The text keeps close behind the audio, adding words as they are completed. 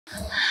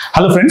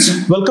Hello friends,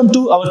 welcome to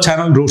our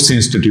channel Roots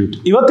Institute.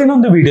 ಇವತ್ತಿನ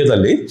ಒಂದು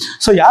ವಿಡಿಯೋದಲ್ಲಿ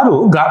ಯಾರು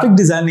ಗ್ರಾಫಿಕ್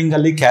ಡಿಸೈನಿಂಗ್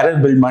ಅಲ್ಲಿ ಕ್ಯಾರಿಯರ್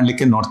ಬಿಲ್ಡ್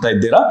ಮಾಡ್ಲಿಕ್ಕೆ ನೋಡ್ತಾ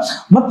ಇದ್ದೀರಾ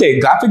ಮತ್ತೆ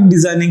ಗ್ರಾಫಿಕ್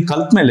ಡಿಸೈನಿಂಗ್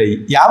ಕಲ್ತ ಮೇಲೆ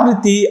ಯಾವ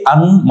ರೀತಿ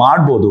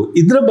ಮಾಡಬಹುದು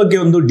ಇದರ ಬಗ್ಗೆ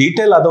ಒಂದು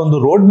ಡೀಟೇಲ್ ಆದ ಒಂದು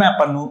ರೋಡ್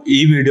ಮ್ಯಾಪ್ ಅನ್ನು ಈ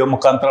ವಿಡಿಯೋ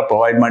ಮುಖಾಂತರ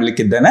ಪ್ರೊವೈಡ್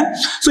ಮಾಡ್ಲಿಕ್ಕಿದ್ದೇನೆ.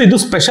 ಇದು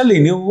ಸ್ಪೆಷಲಿ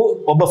ನೀವು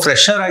ಒಬ್ಬ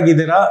ಫ್ರೆಶರ್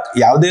ಆಗಿದ್ದೀರಾ,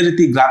 ಯಾವುದೇ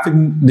ರೀತಿ ಗ್ರಾಫಿಕ್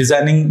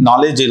ಡಿಸೈನಿಂಗ್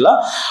ನಾಲೆಜ್ ಇಲ್ಲ,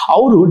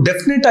 ಅವರು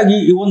ಡೆಫಿನೆಟ್ ಆಗಿ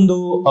ಈ ಒಂದು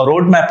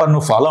ರೋಡ್ ಮ್ಯಾಪ್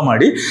ಅನ್ನು ಫಾಲೋ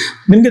ಮಾಡಿ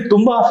ನಿಮಗೆ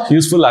ತುಂಬಾ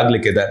ಯೂಸ್ಫುಲ್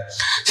ಆಗ್ಲಿಕ್ಕಿದೆ.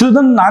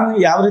 ಇದನ್ನು ನಾನು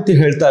ಯಾವ ರೀತಿ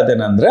ಹೇಳ್ತಾ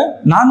ಇದ್ದೇನೆ ಅಂದ್ರೆ,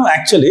 ನಾನು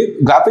ಆಕ್ಚುಲಿ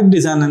ಗ್ರಾಫಿಕ್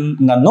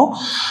ಡಿಸೈನಿಂಗ್ ಅನ್ನು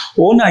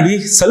ಓನ್ ಆಗಿ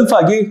ಸೆಲ್ಫ್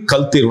ಆಗಿ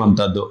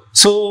ಕಲ್ತಿರುವಂತದ್ದು.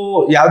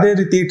 ಯಾವುದೇ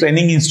ರೀತಿ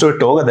ಟ್ರೈನಿಂಗ್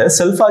ಇನ್ಸ್ಟಿಟ್ಯೂಟ್ ಹೋಗದೆ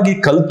ಸೆಲ್ಫ್ ಆಗಿ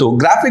ಕಲ್ತು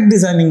ಗ್ರಾಫಿಕ್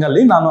ಡಿಸೈನಿಂಗ್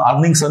ಅಲ್ಲಿ ನಾನು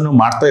ಅರ್ನಿಂಗ್ಸ್ ಅನ್ನು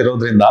ಮಾಡ್ತಾ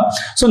ಇರೋದ್ರಿಂದ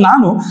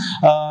ನಾನು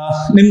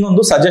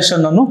ನಿಮ್ಗೊಂದು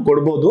ಸಜೆಷನ್ ಅನ್ನು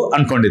ಕೊಡ್ಬೋದು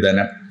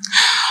ಅನ್ಕೊಂಡಿದ್ದೇನೆ.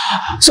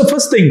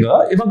 ಫಸ್ಟ್ ಥಿಂಗ್,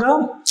 ಇವಾಗ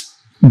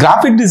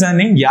ಗ್ರಾಫಿಕ್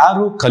ಡಿಸೈನಿಂಗ್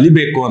ಯಾರು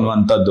ಕಲಿಬೇಕು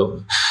ಅನ್ನುವಂಥದ್ದು.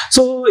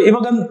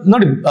 ಇವಾಗ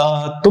ನೋಡಿ,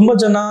 ತುಂಬಾ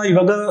ಜನ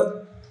ಇವಾಗ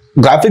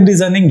ಗ್ರಾಫಿಕ್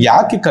ಡಿಸೈನಿಂಗ್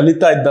ಯಾಕೆ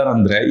ಕಲಿತಾ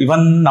ಇದ್ದಾರಂದ್ರೆ,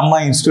 ಇವನ್ ನಮ್ಮ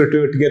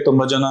ಇನ್ಸ್ಟಿಟ್ಯೂಟ್ಗೆ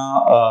ತುಂಬಾ ಜನ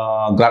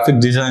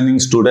ಗ್ರಾಫಿಕ್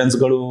ಡಿಸೈನಿಂಗ್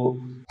ಸ್ಟೂಡೆಂಟ್ಸ್ಗಳು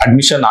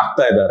ಅಡ್ಮಿಷನ್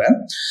ಆಗ್ತಾ ಇದ್ದಾರೆ.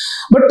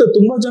 ಬಟ್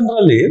ತುಂಬಾ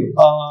ಜನರಲ್ಲಿ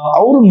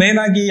ಅವರು ಮೇನ್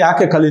ಆಗಿ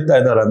ಯಾಕೆ ಕಲಿತಾ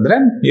ಇದ್ದಾರೆ ಅಂದ್ರೆ,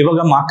 ಇವಾಗ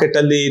ಮಾರ್ಕೆಟ್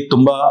ಅಲ್ಲಿ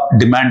ತುಂಬಾ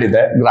ಡಿಮ್ಯಾಂಡ್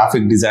ಇದೆ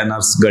ಗ್ರಾಫಿಕ್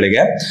ಡಿಸೈನರ್ಸ್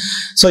ಗಳಿಗೆ.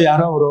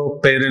 ಯಾರೋ ಅವರು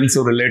ಪೇರೆಂಟ್ಸ್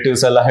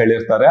ರಿಲೇಟಿವ್ಸ್ ಎಲ್ಲ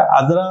ಹೇಳಿರ್ತಾರೆ,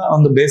 ಅದರ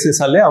ಒಂದು ಬೇಸಿಸ್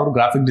ಅಲ್ಲೇ ಅವರು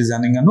ಗ್ರಾಫಿಕ್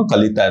ಡಿಸೈನಿಂಗ್ ಅನ್ನು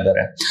ಕಲಿತಾ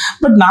ಇದ್ದಾರೆ.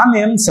 ಬಟ್ ನಾನು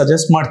ಏನ್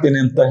ಸಜೆಸ್ಟ್ ಮಾಡ್ತೀನಿ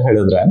ಅಂತ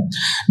ಹೇಳಿದ್ರೆ,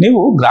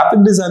 ನೀವು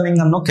ಗ್ರಾಫಿಕ್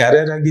ಡಿಸೈನಿಂಗ್ ಅನ್ನು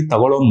ಕ್ಯಾರಿಯರ್ ಆಗಿ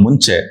ತಗೊಳ್ಳೋ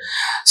ಮುಂಚೆ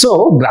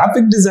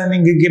ಗ್ರಾಫಿಕ್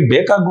ಡಿಸೈನಿಂಗ್ ಗೆ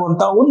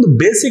ಬೇಕಾಗುವಂತ ಒಂದು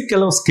ಬೇಸಿಕ್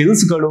ಕೆಲವು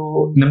ಸ್ಕಿಲ್ಸ್ ಗಳು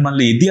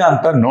ನಿಮ್ಮಲ್ಲಿ ಇದೆಯಾ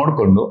ಅಂತ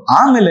ನೋಡ್ಕೊಂಡು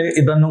ಆಮೇಲೆ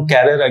ಇದನ್ನು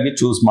ಕ್ಯಾರಿಯರ್ ಆಗಿ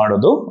ಚೂಸ್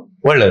ಮಾಡೋದು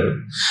ಒಳ್ಳೆಯದು.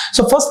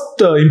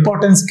 ಫಸ್ಟ್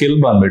ಇಂಪಾರ್ಟೆಂಟ್ ಸ್ಕಿಲ್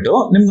ಬಂದ್ಬಿಟ್ಟು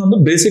ನಿಮ್ಗೆ ಒಂದು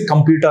ಬೇಸಿಕ್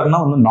ಕಂಪ್ಯೂಟರ್ ನ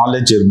ಒಂದು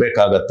ನಾಲೆಜ್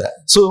ಇರ್ಬೇಕಾಗತ್ತೆ.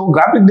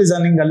 ಗ್ರಾಫಿಕ್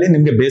ಡಿಸೈನಿಂಗ್ ಅಲ್ಲಿ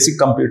ನಿಮ್ಗೆ ಬೇಸಿಕ್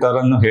ಕಂಪ್ಯೂಟರ್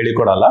ಅನ್ನು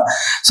ಹೇಳಿಕೊಡಲ್ಲ.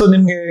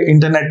 ನಿಮ್ಗೆ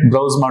ಇಂಟರ್ನೆಟ್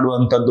ಬ್ರೌಸ್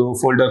ಮಾಡುವಂತದ್ದು,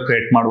 ಫೋಲ್ಡರ್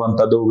ಕ್ರಿಯೇಟ್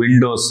ಮಾಡುವಂತದ್ದು,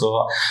 ವಿಂಡೋಸ್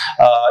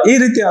ಈ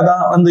ರೀತಿಯಾದ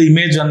ಒಂದು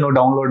ಇಮೇಜ್ ಅನ್ನು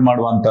ಡೌನ್ಲೋಡ್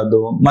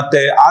ಮಾಡುವಂತದ್ದು,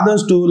 ಮತ್ತೆ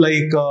ಆದಷ್ಟು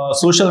ಲೈಕ್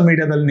ಸೋಷಿಯಲ್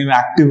ಮೀಡಿಯಾದಲ್ಲಿ ನೀವು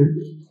ಆಕ್ಟಿವ್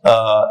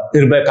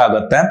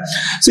ಇರ್ಬೇಕಾಗತ್ತೆ.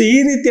 ಈ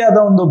ರೀತಿಯಾದ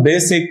ಒಂದು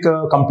ಬೇಸಿಕ್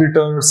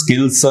ಕಂಪ್ಯೂಟರ್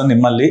ಸ್ಕಿಲ್ಸ್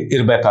ನಿಮ್ಮಲ್ಲಿ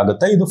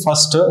ಇರ್ಬೇಕಾಗತ್ತೆ. ಇದು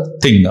ಫಸ್ಟ್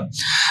ಥಿಂಗ್.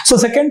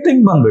 ಸೆಕೆಂಡ್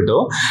ಥಿಂಗ್ ಬಂದ್ಬಿಟ್ಟು,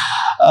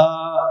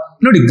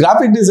 ನೋಡಿ,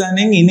 graphic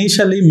designing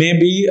initially may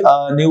be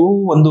ನೀವು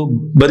ಒಂದು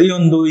ಬರೀ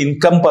ಒಂದು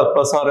income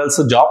purpose R else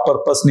job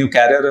purpose ನೀವು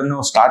ಕ್ಯಾರಿಯರ್ ಅನ್ನು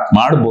ಸ್ಟಾರ್ಟ್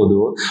ಮಾಡಬಹುದು.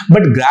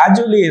 ಬಟ್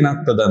ಗ್ರಾಜುಯಲಿ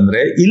ಏನಾಗ್ತದೆ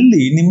ಅಂದ್ರೆ,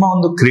 ಇಲ್ಲಿ ನಿಮ್ಮ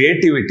ಒಂದು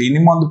ಕ್ರಿಯೇಟಿವಿಟಿ,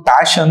 ನಿಮ್ಮ ಒಂದು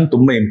ಪ್ಯಾಷನ್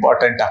ತುಂಬಾ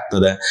ಇಂಪಾರ್ಟೆಂಟ್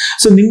ಆಗ್ತದೆ.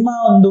 ನಿಮ್ಮ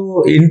ಒಂದು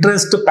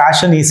ಇಂಟ್ರೆಸ್ಟ್,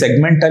 ಪ್ಯಾಷನ್ ಈ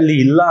ಸೆಗ್ಮೆಂಟ್ ಅಲ್ಲಿ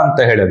ಇಲ್ಲ ಅಂತ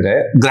ಹೇಳಿದ್ರೆ,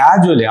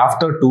 ಗ್ರಾಜುಯಲಿ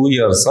ಆಫ್ಟರ್ 2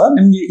 years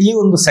ನಿಮ್ಗೆ ಈ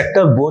ಒಂದು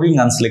ಸೆಕ್ಟರ್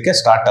ಬೋರಿಂಗ್ ಅನ್ಸ್ಲಿಕ್ಕೆ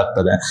ಸ್ಟಾರ್ಟ್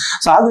ಆಗ್ತದೆ.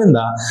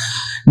 ಆದ್ರಿಂದ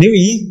ನೀವು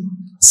ಈ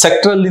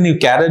ಸೆಕ್ಟರ್ ಅಲ್ಲಿ ನೀವು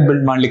ಕ್ಯಾರಿಯರ್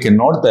ಬಿಲ್ಡ್ ಮಾಡ್ಲಿಕ್ಕೆ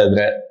ನೋಡ್ತಾ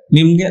ಇದ್ರೆ,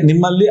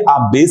 ನಿಮ್ಮಲ್ಲಿ ಆ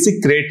ಬೇಸಿಕ್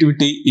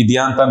ಕ್ರಿಯೇಟಿವಿಟಿ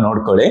ಇದೆಯಾ ಅಂತ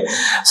ನೋಡ್ಕೊಳ್ಳಿ.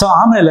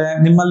 ಆಮೇಲೆ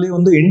ನಿಮ್ಮಲ್ಲಿ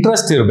ಒಂದು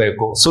ಇಂಟ್ರೆಸ್ಟ್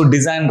ಇರಬೇಕು.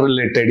 ಡಿಸೈನ್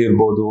ರಿಲೇಟೆಡ್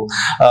ಇರ್ಬೋದು,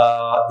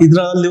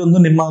 ಇದರಲ್ಲಿ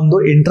ಒಂದು ನಿಮ್ಮ ಒಂದು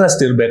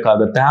ಇಂಟ್ರೆಸ್ಟ್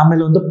ಇರಬೇಕಾಗತ್ತೆ.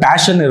 ಆಮೇಲೆ ಒಂದು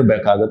ಪ್ಯಾಷನ್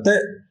ಇರಬೇಕಾಗತ್ತೆ.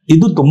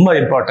 ಇದು ತುಂಬಾ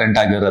ಇಂಪಾರ್ಟೆಂಟ್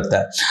ಆಗಿರುತ್ತೆ.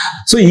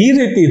 ಈ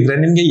ರೀತಿ ಇದ್ರೆ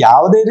ನಿಮ್ಗೆ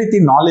ಯಾವುದೇ ರೀತಿ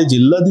ನಾಲೆಜ್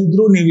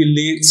ಇಲ್ಲದಿದ್ರೂ ನೀವು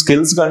ಇಲ್ಲಿ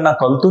ಸ್ಕಿಲ್ಸ್ ಗಳನ್ನ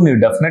ಕಲಿತು ನೀವು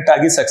ಡೆಫಿನೆಟ್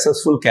ಆಗಿ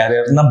ಸಕ್ಸಸ್ಫುಲ್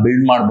ಕ್ಯಾರಿಯರ್ ನ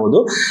ಬಿಲ್ಡ್ ಮಾಡಬಹುದು.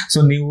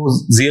 ನೀವು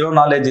ಝೀರೋ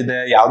ನಾಲೆಜ್ ಇದೆ,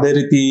 ಯಾವುದೇ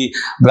ರೀತಿ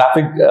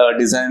ಗ್ರಾಫಿಕ್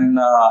ಡಿಸೈನ್,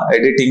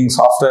 ಎಡಿಟಿಂಗ್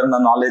ಸಾಫ್ಟ್ವೇರ್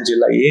ನ ನಾಲೆಜ್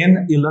ಇಲ್ಲ, ಏನ್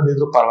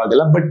ಇಲ್ಲದಿದ್ರು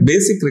ಪರವಾಗಿಲ್ಲ. ಬಟ್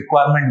ಬೇಸಿಕ್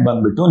ರಿಕ್ವೈರ್ಮೆಂಟ್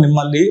ಬಂದ್ಬಿಟ್ಟು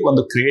ನಿಮ್ಮಲ್ಲಿ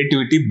ಒಂದು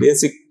ಕ್ರಿಯೇಟಿವಿಟಿ,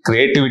 ಬೇಸಿಕ್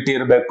ಕ್ರಿಯೇಟಿವಿಟಿ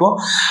ಇರಬೇಕು.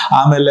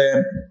 ಆಮೇಲೆ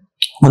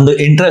ಒಂದು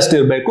ಇಂಟ್ರೆಸ್ಟ್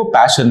ಇರಬೇಕು,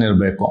 ಪ್ಯಾಷನ್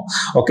ಇರಬೇಕು.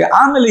 ಓಕೆ,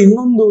 ಆಮೇಲೆ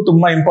ಇನ್ನೊಂದು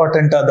ತುಂಬಾ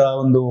ಇಂಪಾರ್ಟೆಂಟ್ ಆದ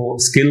ಒಂದು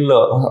ಸ್ಕಿಲ್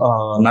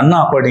ನನ್ನ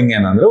ಅಕಾರ್ಡಿಂಗ್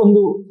ಏನಂದ್ರೆ,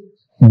 ಒಂದು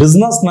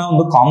ಬಿಸ್ನೆಸ್ ನ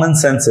ಒಂದು ಕಾಮನ್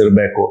ಸೆನ್ಸ್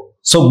ಇರಬೇಕು.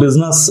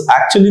 ಬಿಸ್ನೆಸ್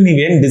ಆಕ್ಚುಲಿ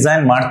ನೀವೇನ್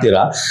ಡಿಸೈನ್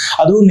ಮಾಡ್ತೀರಾ,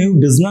 ಅದು ನೀವು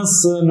ಬಿಸ್ನೆಸ್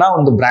ನ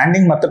ಒಂದು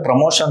ಬ್ರ್ಯಾಂಡಿಂಗ್ ಮತ್ತೆ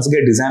ಪ್ರಮೋಷನ್ಸ್ ಗೆ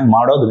ಡಿಸೈನ್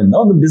ಮಾಡೋದ್ರಿಂದ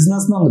ಒಂದು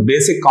ಬಿಸ್ನೆಸ್ ನ ಒಂದು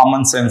ಬೇಸಿಕ್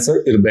ಕಾಮನ್ ಸೆನ್ಸ್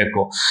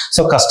ಇರಬೇಕು.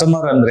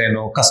 ಕಸ್ಟಮರ್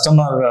ಅಂದ್ರೇನು,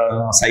 ಕಸ್ಟಮರ್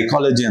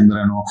ಸೈಕಾಲಜಿ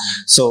ಅಂದ್ರೇನು,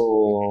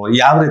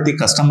 ಯಾವ ರೀತಿ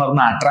ಕಸ್ಟಮರ್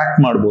ನ ಅಟ್ರಾಕ್ಟ್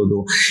ಮಾಡ್ಬೋದು,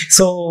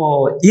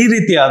 ಈ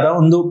ರೀತಿಯಾದ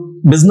ಒಂದು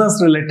business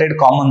related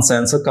common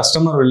sense,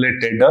 customer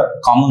related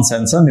common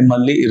sense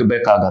ನಿಮ್ಮಲ್ಲಿ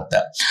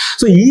ಇರಬೇಕಾಗತ್ತೆ.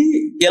 ಈ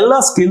ಎಲ್ಲ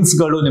ಸ್ಕಿಲ್ಸ್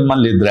ಗಳು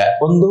ನಿಮ್ಮಲ್ಲಿ ಇದ್ರೆ,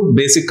 ಒಂದು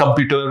ಬೇಸಿಕ್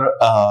ಕಂಪ್ಯೂಟರ್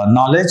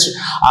ನಾಲೆಜ್,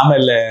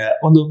 ಆಮೇಲೆ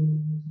ಒಂದು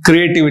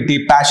ಕ್ರಿಯೇಟಿವಿಟಿ,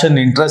 ಪ್ಯಾಷನ್,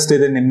 ಇಂಟ್ರೆಸ್ಟ್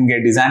ಇದೆ ನಿಮ್ಗೆ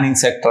ಡಿಸೈನಿಂಗ್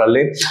ಸೆಕ್ಟರ್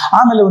ಅಲ್ಲಿ,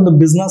 ಆಮೇಲೆ ಒಂದು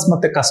ಬಿಸ್ನೆಸ್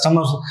ಮತ್ತೆ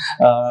ಕಸ್ಟಮರ್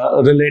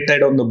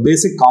ರಿಲೇಟೆಡ್ ಒಂದು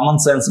ಬೇಸಿಕ್ ಕಾಮನ್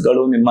ಸೆನ್ಸ್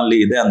ಗಳು ನಿಮ್ಮಲ್ಲಿ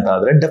ಇದೆ ಅಂತ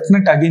ಆದ್ರೆ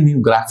ಡೆಫಿನೆಟ್ ಆಗಿ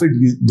ನೀವು ಗ್ರಾಫಿಕ್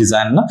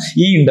ಡಿಸೈನ್ ನ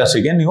ಈ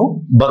ಇಂಡಸ್ಟ್ರಿಗೆ ನೀವು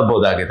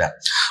ಬರ್ಬೋದಾಗಿದೆ.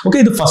 ಓಕೆ,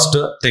 ಇದು ಫಸ್ಟ್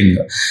ಥಿಂಗ್.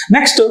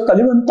 ನೆಕ್ಸ್ಟ್,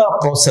 ಕಲಿಯುವಂತ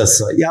ಪ್ರೋಸೆಸ್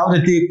ಯಾವ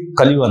ರೀತಿ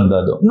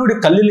ಕಲಿಯುವಂತದ್ದು. ನೋಡಿ,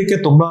 ಕಲೀಲಿಕ್ಕೆ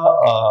ತುಂಬಾ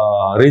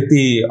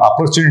ರೀತಿ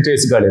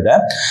ಅಪರ್ಚುನಿಟೀಸ್ ಗಳಿದೆ.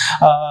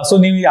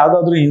 ನೀವು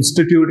ಯಾವ್ದಾದ್ರು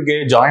ಇನ್ಸ್ಟಿಟ್ಯೂಟ್ಗೆ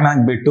ಜಾಯ್ನ್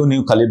ಆಗಿಬಿಟ್ಟು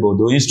ನೀವು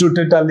ಕಲಿಬಹುದು.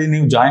 ಇನ್ಸ್ಟಿಟ್ಯೂಟ್ ಅಲ್ಲಿ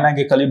ನೀವು ಜಾಯ್ನ್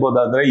ಆಗಿ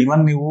ಕಲಿಬಹುದಾದ್ರೆ,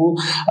 ಇವನ್ ನೀವು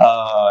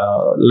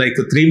like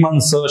 3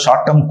 months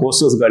short term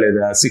courses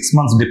ಗಳಿದೆ, 6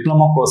 months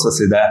ಡಿಪ್ಲೊಮಾ ಕೋರ್ಸಸ್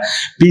ಇದೆ,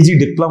 PG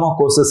ಡಿಪ್ಲೊಮಾ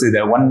ಕೋರ್ಸಸ್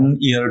ಇದೆ, 1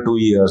 year 2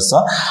 years.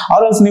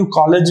 ಆಲ್ಸ್ ನೀವು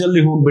ಕಾಲೇಜ್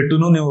ಅಲ್ಲಿ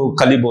ಹೋಗ್ಬಿಟ್ಟು ನೀವು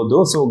ಕಲಿಬಹುದು.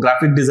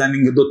 ಗ್ರಾಫಿಕ್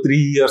ಡಿಸೈನಿಂಗ್ ಇದು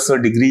 3 years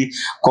ಡಿಗ್ರಿ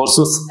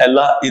ಕೋರ್ಸಸ್ ಎಲ್ಲ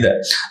ಇದೆ.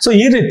 ಸೊ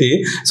ಈ ರೀತಿ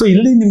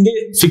ಇಲ್ಲಿ ನಿಮ್ಗೆ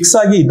ಫಿಕ್ಸ್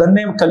ಆಗಿ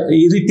ಇದನ್ನೇ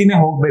ಈ ರೀತಿನೇ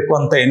ಹೋಗ್ಬೇಕು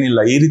ಅಂತ ಏನಿಲ್ಲ,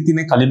 ಈ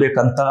ರೀತಿನೇ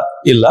ಕಲಿಬೇಕಂತ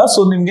ಇಲ್ಲ. ಸೊ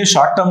ನಿಮ್ಗೆ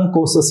ಶಾರ್ಟ್ ಟರ್ಮ್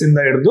ಕೋರ್ಸಸ್ ಇಂದ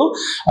ಹಿಡಿದು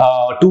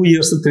 2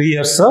 years 3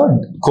 years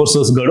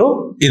ಕೋರ್ಸಸ್ಗಳು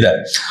ಇದೆ.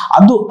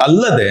 ಅದು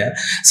ಅಲ್ಲದೆ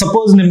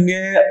ಸಪೋಸ್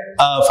ನಿಮ್ಗೆ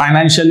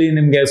ಫೈನಾನ್ಷಿಯಲಿ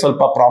ನಿಮ್ಗೆ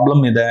ಸ್ವಲ್ಪ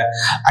ಪ್ರಾಬ್ಲಮ್ ಇದೆ,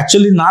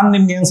 ಆಕ್ಚುಲಿ ನಾನ್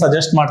ನಿಮ್ಗೆ ಏನ್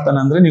ಸಜೆಸ್ಟ್ ಮಾಡ್ತಾನೆ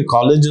ಅಂದ್ರೆ ನೀವು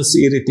ಕಾಲೇಜಸ್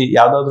ಈ ರೀತಿ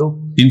ಯಾವ್ದಾದ್ರು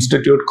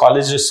ಇನ್ಸ್ಟಿಟ್ಯೂಟ್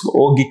ಕಾಲೇಜಸ್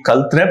ಹೋಗಿ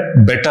ಕಲ್ತ್ರೆ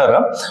ಬೆಟರ್.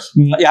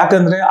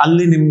 ಯಾಕಂದ್ರೆ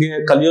ಅಲ್ಲಿ ನಿಮ್ಗೆ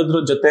ಕಲಿಯೋದ್ರ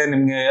ಜೊತೆ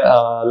ನಿಮ್ಗೆ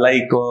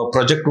ಲೈಕ್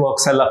ಪ್ರಾಜೆಕ್ಟ್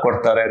ವರ್ಕ್ಸ್ ಎಲ್ಲ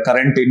ಕೊಡ್ತಾರೆ,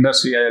 ಕರೆಂಟ್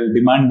ಇಂಡಸ್ಟ್ರಿಯಲ್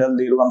ಡಿಮ್ಯಾಂಡ್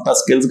ಅಲ್ಲಿ ಇರುವಂತ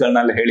ಸ್ಕಿಲ್ಸ್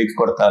ಗಳನ್ನೆಲ್ಲ ಹೇಳಿ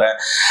ಕೊಡ್ತಾರೆ.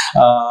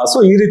 ಸೊ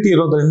ಈ ರೀತಿ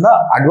ಇರೋದ್ರಿಂದ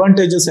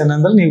ಅಡ್ವಾಂಟೇಜಸ್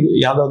ಏನಂದ್ರೆ ನೀವು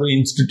ಯಾವ್ದಾದ್ರು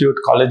ಇನ್ಸ್ಟಿಟ್ಯೂಟ್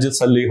ಕಾಲೇಜಸ್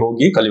ಅಲ್ಲಿ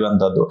ಹೋಗಿ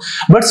ಕಲಿಯುವಂತದ್ದು.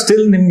 ಬಟ್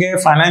ಸ್ಟಿಲ್ ನಿಮ್ಗೆ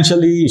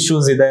ಫೈನಾನ್ಷಿಯಲಿ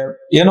ಇಶ್ಯೂಸ್ ಇದೆ,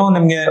 ಏನೋ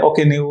ನಿಮ್ಗೆ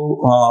ಓಕೆ ನೀವು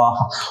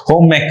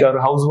ಹೋಮ್ ಮೇಕರ್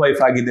ಹೌಸ್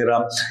ವೈಫ್ ಆಗಿದ್ದೀರಾ,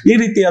 ಈ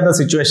ರೀತಿಯಾದ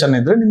ಸಿಚುವೇಶನ್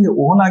ಇದ್ರೆ ನಿಮ್ಗೆ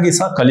ಓನ್ ಆಗಿ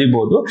ಸಹ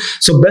ಕಲಿಬಹುದು.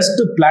 ಸೊ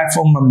ಬೆಸ್ಟ್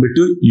ಪ್ಲಾಟ್ಫಾರ್ಮ್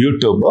ಬಂದ್ಬಿಟ್ಟು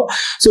ಯೂಟ್ಯೂಬ್.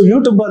 ಸೊ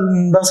ಯೂಟ್ಯೂಬ್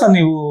ಅಲ್ಲಿಂದ ಸಹ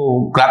ನೀವು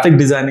ಗ್ರಾಫಿಕ್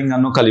ಡಿಸೈನಿಂಗ್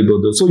ಅನ್ನು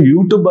ಕಲಿಬಹುದು. ಸೊ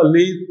ಯೂಟ್ಯೂಬ್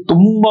ಅಲ್ಲಿ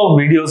ತುಂಬಾ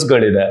ವಿಡಿಯೋಸ್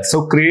ಗಳಿದೆ. ಸೊ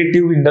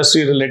ಕ್ರಿಯೇಟಿವ್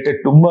ಇಂಡಸ್ಟ್ರಿ ರಿಲೇಟೆಡ್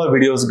ತುಂಬಾ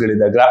ವಿಡಿಯೋಸ್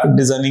ಗಳಿದೆ, ಗ್ರಾಫಿಕ್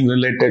ಡಿಸೈನಿಂಗ್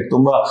ರಿಲೇಟೆಡ್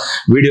ತುಂಬಾ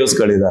ವಿಡಿಯೋಸ್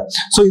ಗಳಿದೆ.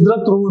 ಸೊ ಇದ್ರ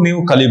ಥ್ರೂ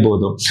ನೀವು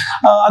ಕಲಿಬಹುದು.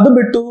 ಅದು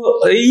ಬಿಟ್ಟು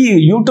ಈ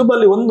ಯೂಟ್ಯೂಬ್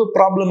ಅಲ್ಲಿ ಒಂದು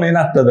ಪ್ರಾಬ್ಲಮ್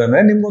ಏನಾಗ್ತದೆ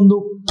ಅಂದ್ರೆ ನಿಮ್ಗೊಂದು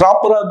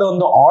ಪ್ರಾಪರ್ ಆದ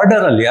ಒಂದು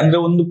ಆರ್ಡರ್ ಅಲ್ಲಿ, ಅಂದ್ರೆ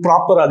ಒಂದು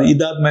ಪ್ರಾಪರ್ ಆದ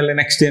ಇದಾದ್ಮೇಲೆ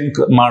ನೆಕ್ಸ್ಟ್ ಏನ್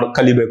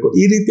ಕಲಿಬೇಕು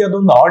ಈ ರೀತಿಯಾದ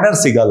ಒಂದು ಆರ್ಡರ್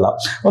ಸಿಗಲ್ಲ.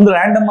 ಒಂದು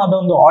ರ್ಯಾಂಡಮ್ ಆದ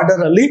ಒಂದು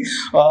ಆರ್ಡರ್ ಅಲ್ಲಿ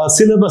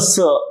ಸಿಲೆಬಸ್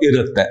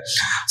ಇರುತ್ತೆ.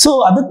 ಸೊ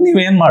ಅದಕ್ಕೆ ನೀವ್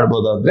ಏನ್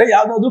ಮಾಡ್ಬೋದು ಅಂದ್ರೆ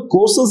ಯಾವ್ದಾದ್ರು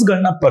ಕೋರ್ಸಸ್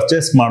ಗಳನ್ನ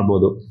ಪರ್ಚೇಸ್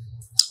ಮಾಡ್ಬೋದು.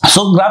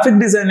 ಸೊ ಗ್ರಾಫಿಕ್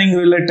ಡಿಸೈನಿಂಗ್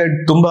ರಿಲೇಟೆಡ್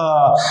ತುಂಬಾ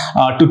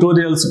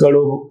ಟ್ಯುಟೋರಿಯಲ್ಸ್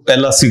ಗಳು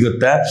ಎಲ್ಲ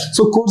ಸಿಗುತ್ತೆ.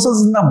 ಸೊ ಕೋರ್ಸಸ್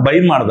ನ ಬೈ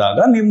ಮಾಡಿದಾಗ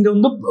ನಿಮ್ಗೆ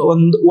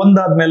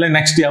ಒಂದಾದ್ಮೇಲೆ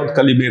ನೆಕ್ಸ್ಟ್ ಯಾವ್ದು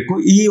ಕಲಿಬೇಕು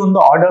ಈ ಒಂದು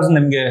ಆರ್ಡರ್ಸ್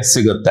ನಿಮ್ಗೆ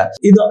ಸಿಗುತ್ತೆ.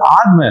 ಇದು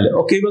ಆದ್ಮೇಲೆ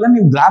ಓಕೆ ಇವಾಗ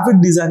ನೀವು ಗ್ರಾಫಿಕ್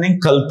ಡಿಸೈನಿಂಗ್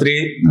ಕಲ್ತ್ರಿ,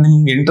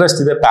 ನಿಮ್ಗೆ ಇಂಟ್ರೆಸ್ಟ್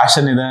ಇದೆ,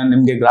 ಪ್ಯಾಷನ್ ಇದೆ,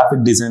 ನಿಮ್ಗೆ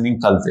ಗ್ರಾಫಿಕ್ ಡಿಸೈನಿಂಗ್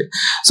ಕಲ್ತ್ರಿ.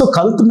 ಸೊ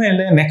ಕಲ್ತ್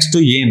ಮೇಲೆ ನೆಕ್ಸ್ಟ್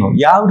ಏನು,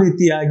 ಯಾವ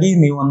ರೀತಿಯಾಗಿ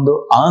ನೀವೊಂದು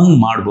ಅರ್ನ್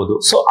ಮಾಡ್ಬೋದು.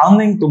 ಸೊ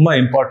ಅರ್ನಿಂಗ್ ತುಂಬಾ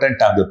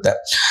ಇಂಪಾರ್ಟೆಂಟ್ ಆಗುತ್ತೆ.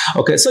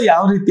 ಓಕೆ ಸೊ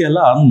ಯಾವ ರೀತಿ ಎಲ್ಲ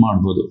ಅರ್ನ್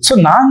ಮಾಡ್ಬೋದು. ಸೊ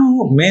ನಾನು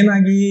ಮೇನ್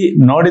ಆಗಿ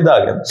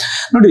ನೋಡಿದಾಗ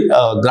ನೋಡಿ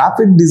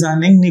ಗ್ರಾಫಿಕ್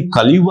ಡಿಸೈನಿಂಗ್ ನೀವು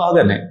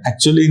ಕಲಿಯುವಾಗನೇ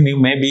ಆಕ್ಚುಲಿ ನೀವು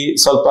ಮೇ ಬಿ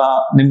ಸ್ವಲ್ಪ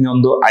ನಿಮ್ಗೆ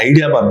ಒಂದು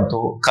ಐಡಿಯಾ ಬಂತು,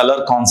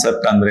 ಕಲರ್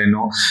ಕಾನ್ಸೆಪ್ಟ್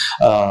ಅಂದ್ರೇನು,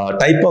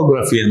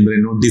 ಟೈಪೋಗ್ರಫಿ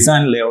ಅಂದ್ರೇನು,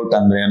 ಡಿಸೈನ್ ಲೇಔಟ್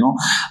ಅಂದ್ರೇನು,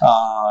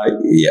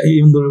 ಈ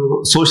ಒಂದು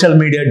ಸೋಷಿಯಲ್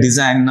ಮೀಡಿಯಾ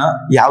ಡಿಸೈನ್ ನ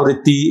ಯಾವ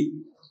ರೀತಿ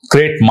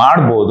ಕ್ರಿಯೇಟ್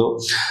ಮಾಡ್ಬೋದು,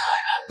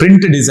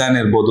 ಪ್ರಿಂಟ್ ಡಿಸೈನ್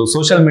ಇರ್ಬೋದು,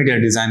 ಸೋಷಿಯಲ್ ಮೀಡಿಯಾ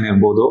ಡಿಸೈನ್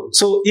ಇರ್ಬೋದು.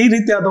 ಸೊ ಈ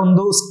ರೀತಿಯಾದ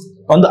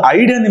ಒಂದು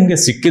ಐಡಿಯಾ ನಿಮ್ಗೆ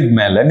ಸಿಕ್ಕಿದ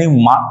ಮೇಲೆ ನೀವು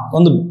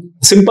ಒಂದು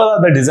ಸಿಂಪಲ್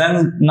ಆದ ಡಿಸೈನ್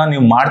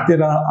ನೀವು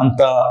ಮಾಡ್ತೀರಾ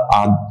ಅಂತ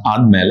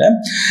ಆದ್ಮೇಲೆ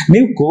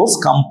ನೀವು ಕೋರ್ಸ್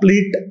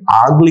ಕಂಪ್ಲೀಟ್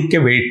ಆಗ್ಲಿಕ್ಕೆ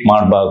ವೇಟ್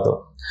ಮಾಡಬಾರ್ದು.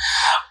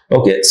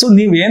 ಓಕೆ ಸೊ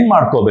ನೀವ್ ಏನ್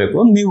ಮಾಡ್ಕೋಬೇಕು,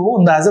 ನೀವು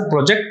ಒಂದು ಆಸ್ ಎ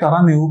ಪ್ರಾಜೆಕ್ಟ್ ತರ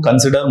ನೀವು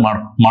ಕನ್ಸಿಡರ್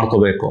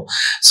ಮಾಡ್ಕೋಬೇಕು.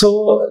 ಸೊ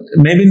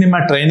ಮೇ ಬಿ ನಿಮ್ಮ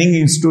ಟ್ರೈನಿಂಗ್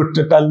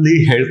ಇನ್ಸ್ಟಿಟ್ಯೂಟ್ ಅಲ್ಲಿ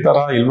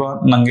ಹೇಳ್ತಾರಾ ಇಲ್ವಾ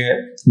ನಂಗೆ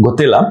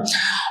ಗೊತ್ತಿಲ್ಲ.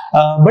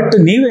 ಬಟ್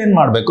ನೀವೇನ್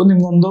ಮಾಡ್ಬೇಕು,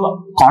 ನಿಮ್ಗೊಂದು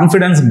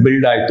ಕಾನ್ಫಿಡೆನ್ಸ್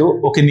ಬಿಲ್ಡ್ ಆಯ್ತು,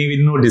 ಓಕೆ ನೀವು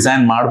ಇನ್ನೂ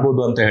ಡಿಸೈನ್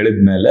ಮಾಡ್ಬೋದು ಅಂತ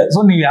ಹೇಳಿದ್ಮೇಲೆ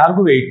ಸೊ ನೀವು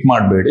ಯಾರಿಗೂ ವೇಟ್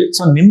ಮಾಡಬೇಡಿ.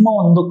 ಸೊ ನಿಮ್ಮ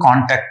ಒಂದು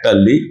ಕಾಂಟ್ಯಾಕ್ಟ್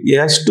ಅಲ್ಲಿ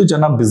ಎಷ್ಟು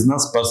ಜನ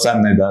ಬಿಸ್ನೆಸ್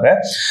ಪರ್ಸನ್ ಇದ್ದಾರೆ,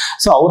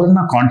 ಸೊ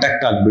ಅವರನ್ನ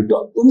ಕಾಂಟ್ಯಾಕ್ಟ್ ಆಗ್ಬಿಟ್ಟು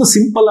ಒಂದು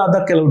ಸಿಂಪಲ್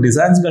ಆದ ಕೆಲವು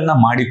ಡಿಸೈನ್ಸ್ ಗಳನ್ನ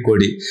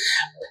ಮಾಡಿಕೊಡಿ.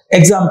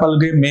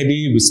 ಎಕ್ಸಾಂಪಲ್ಗೆ ಮೇ ಬಿ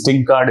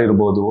ವಿಸಿಟಿಂಗ್ ಕಾರ್ಡ್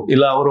ಇರ್ಬೋದು,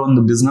 ಇಲ್ಲ ಅವರ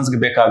ಒಂದು ಬಿಸ್ನೆಸ್ಗೆ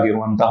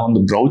ಬೇಕಾಗಿರುವಂತಹ ಒಂದು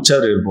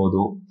ಬ್ರೌಚರ್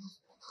ಇರ್ಬೋದು,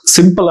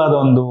 ಸಿಂಪಲ್ ಆದ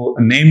ಒಂದು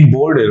ನೇಮ್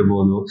ಬೋರ್ಡ್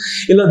ಇರ್ಬೋದು,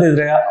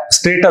 ಇಲ್ಲದಿದ್ರೆ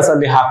ಸ್ಟೇಟಸ್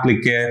ಅಲ್ಲಿ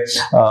ಹಾಕ್ಲಿಕ್ಕೆ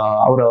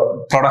ಅವರ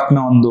ಪ್ರಾಡಕ್ಟ್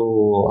ನ ಒಂದು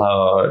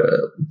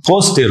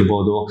ಪೋಸ್ಟ್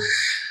ಇರ್ಬೋದು,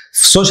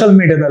 ಸೋಷಿಯಲ್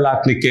ಮೀಡಿಯಾದಲ್ಲಿ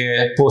ಹಾಕ್ಲಿಕ್ಕೆ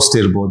ಪೋಸ್ಟ್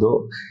ಇರ್ಬೋದು.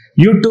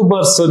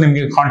 ಯೂಟ್ಯೂಬರ್ಸ್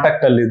ನಿಮ್ಗೆ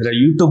ಕಾಂಟ್ಯಾಕ್ಟ್ ಅಲ್ಲಿ ಇದ್ರೆ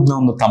ಯೂಟ್ಯೂಬ್ ನ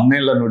ಒಂದು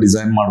ಥಂಬ್ನೇಲ್ ಅನ್ನು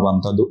ಡಿಸೈನ್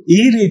ಮಾಡುವಂತದ್ದು,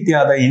 ಈ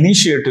ರೀತಿಯಾದ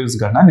ಇನಿಷಿಯೇಟಿವ್ಸ್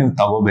ಗಳನ್ನ ನೀವು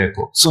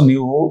ತಗೋಬೇಕು. ಸೊ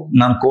ನೀವು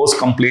ನಾನು ಕೋರ್ಸ್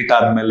ಕಂಪ್ಲೀಟ್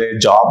ಆದ್ಮೇಲೆ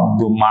ಜಾಬ್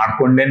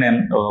ಮಾಡ್ಕೊಂಡೇ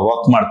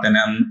ವರ್ಕ್ ಮಾಡ್ತೇನೆ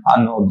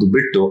ಅನ್ನೋದು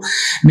ಬಿಟ್ಟು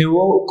ನೀವು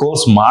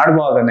ಕೋರ್ಸ್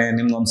ಮಾಡುವಾಗನೇ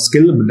ನಿಮ್ದೊಂದು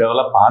ಸ್ಕಿಲ್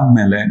ಡೆವಲಪ್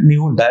ಆದ್ಮೇಲೆ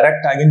ನೀವು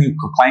ಡೈರೆಕ್ಟ್ ಆಗಿ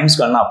ನೀವು ಕ್ಲೈಂಟ್ಸ್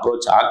ಗಳನ್ನ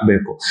ಅಪ್ರೋಚ್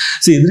ಆಗ್ಬೇಕು.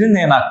 ಸೊ ಇದರಿಂದ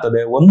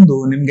ಏನಾಗ್ತದೆ, ಒಂದು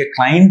ನಿಮ್ಗೆ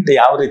ಕ್ಲೈಂಟ್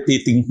ಯಾವ ರೀತಿ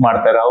ಥಿಂಕ್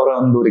ಮಾಡ್ತಾರೆ, ಅವರ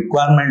ಒಂದು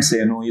ರಿಕ್ವೈರ್ಮೆಂಟ್ಸ್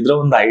ಏನು, ಇದರ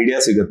ಒಂದು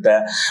ಐಡಿಯಾ ಸಿಗುತ್ತೆ.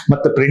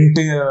 ಮತ್ತೆ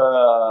ಪ್ರಿಂಟ್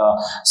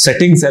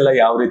ಸೆಟ್ಟಿಂಗ್ಸ್ ಎಲ್ಲ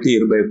ಯಾವ ರೀತಿ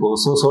ಇರಬೇಕು,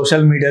 ಸೊ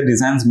ಸೋಷಿಯಲ್ ಮೀಡಿಯಾ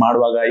ಡಿಸೈನ್ಸ್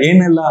ಮಾಡುವಾಗ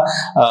ಏನೆಲ್ಲ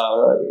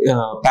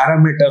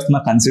ಪ್ಯಾರಾಮೀಟರ್ಸ್ ನ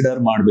ಕನ್ಸಿಡರ್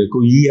ಮಾಡಬೇಕು,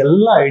 ಈ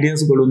ಎಲ್ಲ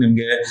ಐಡಿಯಾಸ್ ಗಳು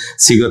ನಿಮ್ಗೆ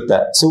ಸಿಗುತ್ತೆ.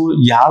 ಸೊ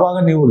ಯಾವಾಗ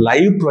ನೀವು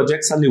ಲೈವ್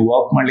ಪ್ರಾಜೆಕ್ಟ್ಸ್ ಅಲ್ಲಿ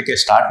ವರ್ಕ್ ಮಾಡ್ಲಿಕ್ಕೆ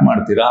ಸ್ಟಾರ್ಟ್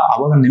ಮಾಡ್ತೀರಾ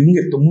ಅವಾಗ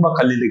ನಿಮ್ಗೆ ತುಂಬಾ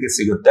ಕಲೀಲಿಕ್ಕೆ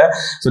ಸಿಗುತ್ತೆ.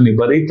 ಸೊ ನೀವು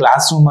ಬರೀ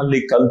ಕ್ಲಾಸ್ ರೂಮ್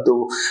ಅಲ್ಲಿ ಕಲ್ತು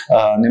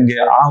ನಿಮ್ಗೆ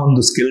ಆ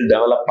ಒಂದು ಸ್ಕಿಲ್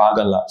ಡೆವಲಪ್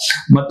ಆಗಲ್ಲ.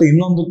 ಮತ್ತೆ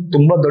ಇನ್ನೊಂದು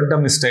ತುಂಬಾ ದೊಡ್ಡ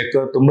ಮಿಸ್ಟೇಕ್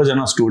ತುಂಬಾ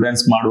ಜನ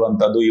ಸ್ಟೂಡೆಂಟ್ಸ್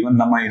ಮಾಡುವಂತದ್ದು, ಈವನ್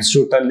ನಮ್ಮ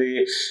ಇನ್ಸ್ಟಿಟ್ಯೂಟ್ ಅಲ್ಲಿ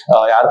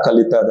ಯಾರು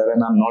ಕಲಿತಾ ಇದಾರೆ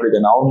ನಾನು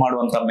ನೋಡಿದ್ದೇನೆ, ಅವ್ರು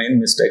ಮಾಡುವಂತ ಮೇನ್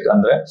ಮಿಸ್ಟೇಕ್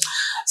ಅಂದ್ರೆ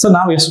ಸೊ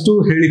ನಾವ್ ಎಷ್ಟು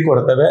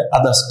ಹೇಳಿಕೊಡ್ತೇವೆ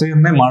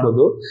ಅದಷ್ಟನ್ನೇ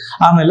ಮಾಡೋದು,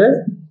 ಆಮೇಲೆ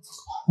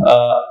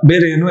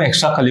ಬೇರೆ ಏನು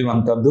ಎಕ್ಸ್ಟ್ರಾ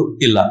ಕಲಿಯುವಂತದ್ದು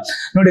ಇಲ್ಲ.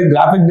 ನೋಡಿ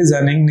ಗ್ರಾಫಿಕ್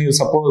ಡಿಸೈನಿಂಗ್ ನೀವು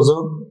ಸಪೋಸ್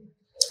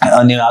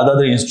ನೀವು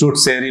ಯಾವ್ದಾದ್ರು ಇನ್ಸ್ಟಿಟ್ಯೂಟ್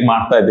ಸೇರಿ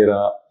ಮಾಡ್ತಾ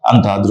ಇದ್ದೀರಾ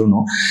ಅಂತ ಆದ್ರೂ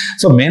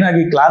ಸೊ ಮೇನ್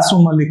ಆಗಿ ಕ್ಲಾಸ್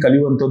ರೂಮ್ ಅಲ್ಲಿ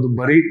ಕಲಿಯುವಂತದ್ದು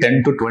ಬರೀ 10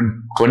 to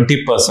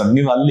 20%.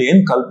 ನೀವು ಅಲ್ಲಿ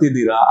ಏನ್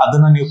ಕಲ್ತಿದ್ದೀರಾ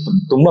ಅದನ್ನ ನೀವು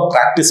ತುಂಬಾ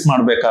ಪ್ರಾಕ್ಟೀಸ್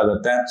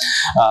ಮಾಡ್ಬೇಕಾಗತ್ತೆ.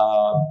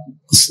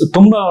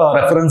 ತುಂಬಾ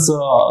ರೆಫರೆನ್ಸ್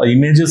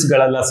ಇಮೇಜಸ್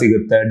ಗಳೆಲ್ಲ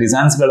ಸಿಗುತ್ತೆ,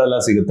 ಡಿಸೈನ್ಸ್ ಗಳೆಲ್ಲ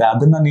ಸಿಗುತ್ತೆ,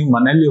 ಅದನ್ನ ನೀವು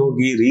ಮನೆಯಲ್ಲಿ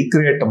ಹೋಗಿ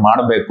ರೀಕ್ರಿಯೇಟ್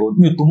ಮಾಡಬೇಕು.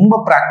 ನೀವು ತುಂಬಾ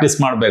ಪ್ರಾಕ್ಟೀಸ್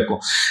ಮಾಡಬೇಕು.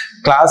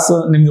 ಕ್ಲಾಸ್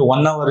ನಿಮ್ಗೆ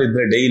 1 hour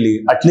ಇದ್ರೆ ಡೈಲಿ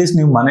ಅಟ್ಲೀಸ್ಟ್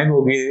ನೀವು ಮನೆಗೆ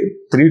ಹೋಗಿ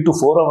 3 to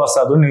 4 hours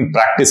ಆದ್ರೂ ನೀವು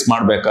ಪ್ರಾಕ್ಟೀಸ್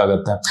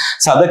ಮಾಡ್ಬೇಕಾಗತ್ತೆ.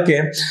 ಸೊ ಅದಕ್ಕೆ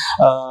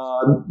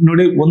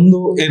ನೋಡಿ, ಒಂದು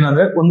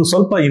ಏನಂದ್ರೆ ಒಂದು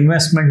ಸ್ವಲ್ಪ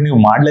ಇನ್ವೆಸ್ಟ್ಮೆಂಟ್ ನೀವು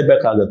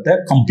ಮಾಡ್ಲೇಬೇಕಾಗತ್ತೆ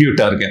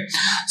ಕಂಪ್ಯೂಟರ್ಗೆ.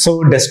 ಸೊ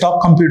ಡೆಸ್ಕ್ಟಾಪ್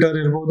ಕಂಪ್ಯೂಟರ್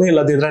ಇರ್ಬೋದು,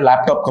 ಇಲ್ಲದಿದ್ರೆ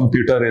ಲ್ಯಾಪ್ಟಾಪ್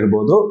ಕಂಪ್ಯೂಟರ್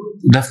ಇರ್ಬೋದು.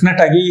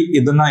 ಡೆಫಿನೆಟ್ ಆಗಿ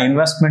ಇದನ್ನ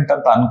ಇನ್ವೆಸ್ಟ್ಮೆಂಟ್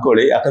ಅಂತ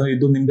ಅನ್ಕೊಳ್ಳಿ, ಯಾಕಂದ್ರೆ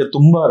ಇದು ನಿಮ್ಗೆ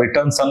ತುಂಬಾ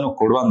ರಿಟರ್ನ್ಸ್ ಅನ್ನು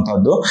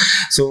ಕೊಡುವಂತದ್ದು.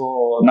 ಸೊ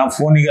ನಾವು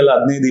ಫೋನಿಗೆಲ್ಲ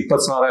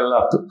 15-20 ಸಾವಿರ ಎಲ್ಲ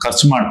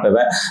ಖರ್ಚು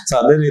ಮಾಡ್ತೇವೆ. ಸೊ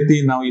ಅದೇ ರೀತಿ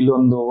ನಾವು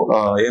ಇಲ್ಲೊಂದು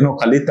ಏನೋ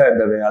ಕಲಿತಾ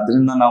ಇದ್ದೇವೆ,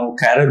 ಅದರಿಂದ ನಾವು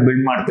ಕ್ಯಾರಿಯರ್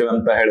ಬಿಲ್ಡ್ ಮಾಡ್ತೇವೆ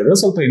ಅಂತ ಹೇಳಿದ್ರೆ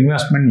ಸ್ವಲ್ಪ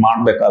ಇನ್ವೆಸ್ಟ್ಮೆಂಟ್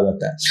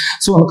ಮಾಡ್ಬೇಕಾಗತ್ತೆ.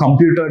 ಸೊ ಒಂದು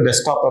ಕಂಪ್ಯೂಟರ್,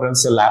 ಡೆಸ್ಕ್ಟಾಪ್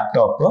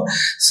ಲ್ಯಾಪ್ಟಾಪ್,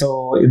 ಸೊ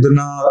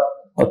ಇದನ್ನ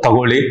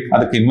ತಗೊಳ್ಳಿ,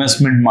 ಅದಕ್ಕೆ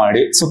ಇನ್ವೆಸ್ಟ್ಮೆಂಟ್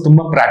ಮಾಡಿ. ಸೊ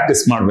ತುಂಬಾ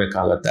ಪ್ರಾಕ್ಟೀಸ್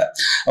ಮಾಡ್ಬೇಕಾಗತ್ತೆ.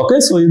 ಓಕೆ,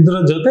 ಸೊ ಇದ್ರ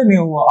ಜೊತೆ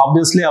ನೀವು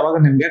ಆಬ್ವಿಯಸ್ಲಿ ಅವಾಗ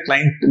ನಿಮ್ಗೆ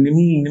ಕ್ಲೈಂಟ್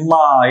ನಿಮ್ಮ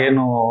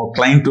ಏನು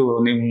ಕ್ಲೈಂಟ್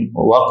ನಿಮ್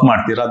ವರ್ಕ್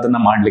ಮಾಡ್ತೀರಾ ಅದನ್ನ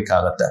ಮಾಡ್ಲಿಕ್ಕೆ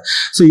ಆಗತ್ತೆ.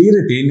 ಸೊ ಈ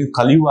ರೀತಿ ನೀವು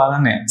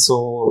ಕಲಿಯುವಾಗನೇ, ಸೊ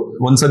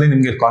ಒಂದ್ಸಲಿ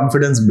ನಿಮ್ಗೆ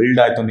ಕಾನ್ಫಿಡೆನ್ಸ್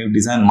ಬಿಲ್ಡ್ ಆಯ್ತು, ನೀವು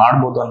ಡಿಸೈನ್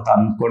ಮಾಡ್ಬೋದು ಅಂತ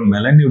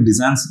ಅನ್ಕೊಂಡ್ಮೇಲೆ ನೀವು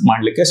ಡಿಸೈನ್ಸ್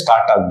ಮಾಡ್ಲಿಕ್ಕೆ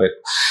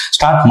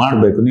ಸ್ಟಾರ್ಟ್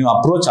ಮಾಡ್ಬೇಕು, ನೀವು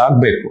ಅಪ್ರೋಚ್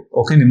ಆಗ್ಬೇಕು.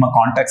 ಓಕೆ, ನಿಮ್ಮ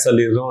ಕಾಂಟ್ಯಾಕ್ಟ್ಸ್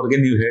ಅಲ್ಲಿ ಇರೋರಿಗೆ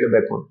ನೀವು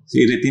ಹೇಳ್ಬೇಕು,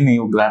 ಈ ರೀತಿ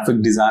ನೀವು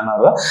ಗ್ರಾಫಿಕ್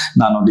ಡಿಸೈನರ್,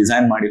 ನಾನು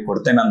ಡಿಸೈನ್ ಮಾಡಿ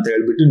ಕೊಡ್ತೇನೆ ಅಂತ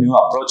ಹೇಳ್ಬಿಟ್ಟು ನೀವು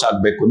ಅಪ್ರೋಚ್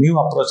ಆಗ್ಬೇಕು. ನೀವು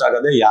ಅಪ್ರೋಚ್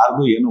ಆಗದೆ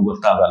ಯಾರಿಗೂ ಏನು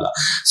ಗೊತ್ತಾಗಲ್ಲ.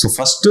 ಸೊ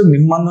ಫಸ್ಟ್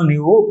ನಿಮ್ಮನ್ನು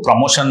ನೀವು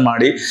ಪ್ರಮೋಷನ್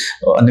ಮಾಡಿ,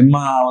 ನಿಮ್ಮ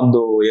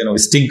ಒಂದು ಏನು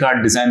ವಿಸಿಟಿಂಗ್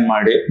ಕಾರ್ಡ್ ಡಿಸೈನ್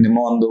ಮಾಡಿ, ನಿಮ್ಮ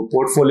ಒಂದು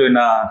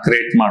ಪೋರ್ಟ್ಫೋಲಿಯೋನ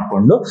ಕ್ರಿಯೇಟ್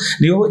ಮಾಡಿಕೊಂಡು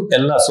ನೀವು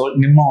ಎಲ್ಲ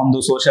ನಿಮ್ಮ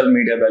ಒಂದು ಸೋಷಿಯಲ್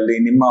ಮೀಡಿಯಾದಲ್ಲಿ,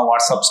 ನಿಮ್ಮ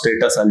ವಾಟ್ಸ್ಆಪ್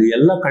ಸ್ಟೇಟಸ್ ಅಲ್ಲಿ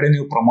ಎಲ್ಲ ಕಡೆ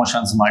ನೀವು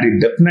ಪ್ರಮೋಷನ್ಸ್ ಮಾಡಿ,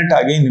 ಡೆಫಿನೆಟ್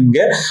ಆಗಿ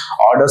ನಿಮ್ಗೆ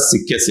ಆರ್ಡರ್ಸ್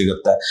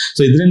ಸಿಗುತ್ತೆ.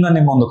 ಸೊ ಇದರಿಂದ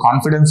ನಿಮ್ಮ ಒಂದು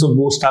ಕಾನ್ಫಿಡೆನ್ಸ್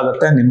ಬೂಸ್ಟ್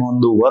ಆಗುತ್ತೆ, ನಿಮ್ಮ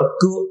ಒಂದು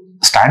ವರ್ಕ್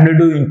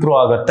ಸ್ಟ್ಯಾಂಡರ್ಡ್ ಇಂಪ್ರೂವ್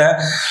ಆಗುತ್ತೆ.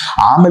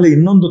 ಆಮೇಲೆ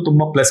ಇನ್ನೊಂದು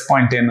ತುಂಬಾ ಪ್ಲಸ್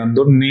ಪಾಯಿಂಟ್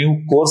ಏನಂದ್ರೆ, ನೀವು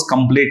ಕೋರ್ಸ್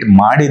ಕಂಪ್ಲೀಟ್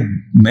ಮಾಡಿದ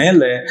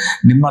ಮೇಲೆ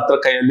ನಿಮ್ಮ ಹತ್ರ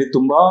ಕೈಯಲ್ಲಿ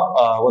ತುಂಬಾ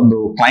ಒಂದು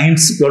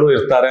ಕ್ಲೈಂಟ್ಸ್ ಗಳು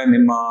ಇರ್ತಾರೆ,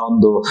 ನಿಮ್ಮ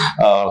ಒಂದು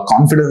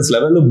ಕಾನ್ಫಿಡೆನ್ಸ್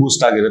ಲೆವೆಲ್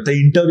ಬೂಸ್ಟ್ ಆಗಿರುತ್ತೆ.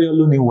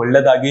 ಇಂಟರ್ವ್ಯೂ ನೀವು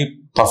ಒಳ್ಳೆದಾಗಿ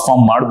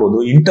ಪರ್ಫಾರ್ಮ್ ಮಾಡ್ಬೋದು.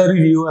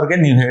 ಇಂಟರ್ವ್ಯೂವರ್ಗೆ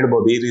ನೀವು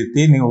ಹೇಳ್ಬೋದು, ಈ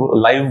ರೀತಿ ನೀವು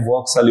ಲೈವ್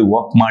ವರ್ಕ್ಸ್ ಅಲ್ಲಿ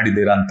ವರ್ಕ್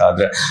ಮಾಡಿದ್ದೀರಾ ಅಂತ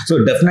ಆದ್ರೆ. ಸೊ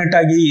ಡೆಫಿನೆಟ್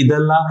ಆಗಿ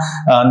ಇದೆಲ್ಲ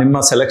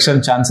ನಿಮ್ಮ ಸೆಲೆಕ್ಷನ್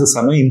ಚಾನ್ಸಸ್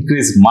ಅನ್ನು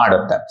ಇನ್ಕ್ರೀಸ್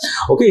ಮಾಡುತ್ತೆ.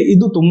 ಓಕೆ,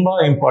 ಇದು ತುಂಬಾ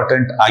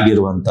ಇಂಪಾರ್ಟೆಂಟ್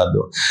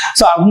ಆಗಿರುವಂತದ್ದು.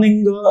 So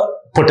earning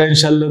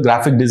potential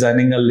graphic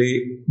designing ಅಲ್ಲಿ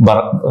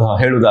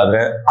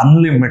ಹೇಳುದಾದ್ರೆ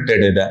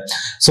ಅನ್ಲಿಮಿಟೆಡ್ ಇದೆ.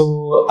 ಸೊ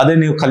ಅದೇ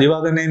ನೀವು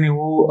ಕಲಿಯುವಾಗನೇ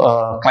ನೀವು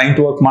ಕ್ಲೈಂಟ್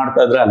ವರ್ಕ್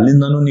ಮಾಡ್ತಾ ಇದ್ರೆ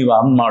ಅಲ್ಲಿಂದನೂ ನೀವು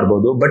ಅರ್ನ್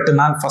ಮಾಡ್ಬೋದು. ಬಟ್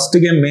ನಾನು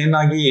ಫಸ್ಟ್ಗೆ ಮೇನ್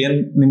ಆಗಿ ಏನ್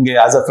ನಿಮ್ಗೆ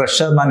ಆಸ್ ಅ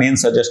ಫ್ರೆಶರ್ ನಾನು ಏನ್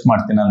ಸಜೆಸ್ಟ್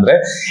ಮಾಡ್ತೀನಿ ಅಂದ್ರೆ,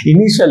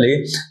 ಇನಿಷಿಯಲಿ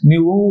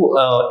ನೀವು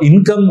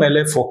ಇನ್ಕಮ್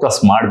ಮೇಲೆ ಫೋಕಸ್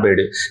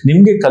ಮಾಡಬೇಡಿ,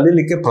 ನಿಮ್ಗೆ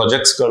ಕಲೀಲಿಕ್ಕೆ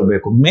ಪ್ರಾಜೆಕ್ಟ್ಸ್ಗಳು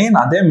ಬೇಕು.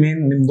 ಅದೇ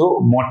ಮೇನ್ ನಿಮ್ದು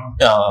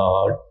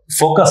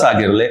ಫೋಕಸ್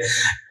ಆಗಿರಲಿ.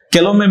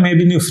 ಕೆಲವೊಮ್ಮೆ ಮೇ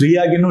ಬಿ ನೀವು ಫ್ರೀ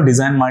ಆಗಿನೂ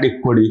ಡಿಸೈನ್ ಮಾಡಿ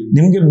ಕೊಡಿ,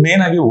 ನಿಮ್ಗೆ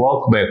ಮೇನ್ ಆಗಿ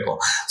ವರ್ಕ್ ಬೇಕು.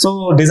 ಸೊ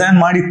ಡಿಸೈನ್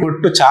ಮಾಡಿ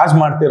ಕೊಟ್ಟು ಚಾರ್ಜ್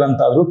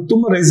ಮಾಡ್ತೀರಂತಾದ್ರೂ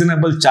ತುಂಬಾ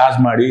ರೀಸನೇಬಲ್ ಚಾರ್ಜ್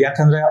ಮಾಡಿ,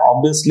 ಯಾಕಂದ್ರೆ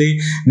ಆಬ್ವಿಯಸ್ಲಿ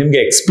ನಿಮ್ಗೆ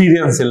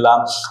ಎಕ್ಸ್ಪೀರಿಯನ್ಸ್ ಇಲ್ಲ.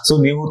 ಸೊ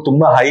ನೀವು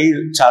ತುಂಬಾ ಹೈ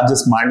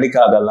ಚಾರ್ಜಸ್ ಮಾಡ್ಲಿಕ್ಕೆ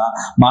ಆಗಲ್ಲ.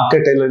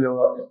 ಮಾರ್ಕೆಟ್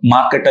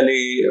ಅಲ್ಲಿ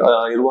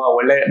ಇರುವ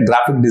ಒಳ್ಳೆ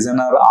ಗ್ರಾಫಿಕ್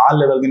ಡಿಸೈನರ್ ಆ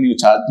ಲೆವೆಲ್ಗೆ ನೀವು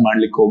ಚಾರ್ಜ್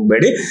ಮಾಡ್ಲಿಕ್ಕೆ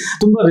ಹೋಗ್ಬೇಡಿ.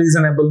 ತುಂಬಾ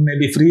ರೀಸನೇಬಲ್ ಮೇ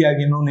ಬಿ ಫ್ರೀ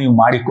ಆಗಿನೂ ನೀವು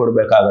ಮಾಡಿ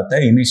ಕೊಡ್ಬೇಕಾಗತ್ತೆ.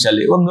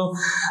 ಇನಿಷಿಯಲಿ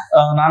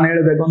ನಾನು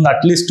ಹೇಳ್ಬೇಕು, ಒಂದು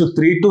ಅಟ್ಲೀಸ್ಟ್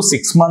 3 to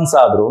 6 months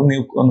ಆದ್ರೂ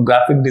ನೀವು ಒಂದು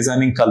ಗ್ರಾಫಿಕ್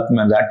ಡಿಸೈನಿಂಗ್ ಕಲ್ತ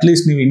ಮೇಲೆ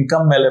ಅಟ್ಲೀಸ್ಟ್ ನೀವು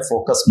ಇನ್ಕಮ್ ಮೇಲೆ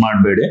ಫೋಕಸ್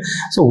ಮಾಡಬೇಡಿ.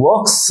 ಸೊ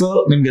ವರ್ಕ್ಸ್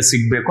ನಿಮ್ಗೆ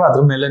ಸಿಗ್ಬೇಕು,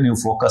 ಅದ್ರ ಮೇಲೆ ನೀವು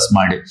ಫೋಕಸ್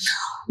ಮಾಡಿ.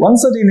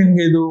 ಒಂದ್ಸರಿ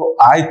ನಿಮ್ಗೆ ಇದು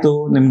ಆಯ್ತು,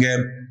 ನಿಮ್ಗೆ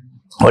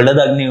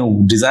ಒಳ್ಳೆದಾಗಿ ನೀವು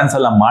ಡಿಸೈನ್ಸ್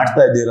ಎಲ್ಲ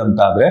ಮಾಡ್ತಾ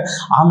ಇದ್ದೀರಂತಾದ್ರೆ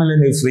ಆಮೇಲೆ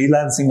ನೀವು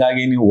ಫ್ರೀಲಾನ್ಸಿಂಗ್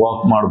ಆಗಿ ನೀವು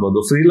ವರ್ಕ್ ಮಾಡ್ಬೋದು.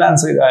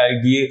 ಫ್ರೀಲಾನ್ಸಿಂಗ್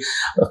ಆಗಿ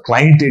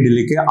ಕ್ಲೈಂಟ್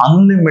ಹಿಡಿಲಿಕ್ಕೆ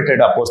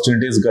ಅನ್ಲಿಮಿಟೆಡ್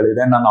ಅಪರ್ಚುನಿಟೀಸ್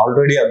ಗಳಿದೆ. ನಾನು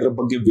ಆಲ್ರೆಡಿ ಅದ್ರ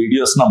ಬಗ್ಗೆ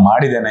ವಿಡಿಯೋಸ್ ನ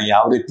ಮಾಡಿದ್ದೇನೆ,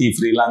 ಯಾವ ರೀತಿ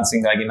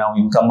ಫ್ರೀಲಾನ್ಸಿಂಗ್ ಆಗಿ ನಾವು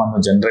ಇನ್ಕಮ್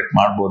ಅನ್ನು ಜನರೇಟ್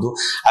ಮಾಡ್ಬೋದು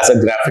ಆಸ್ ಅ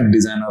ಗ್ರಾಫಿಕ್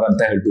ಡಿಸೈನರ್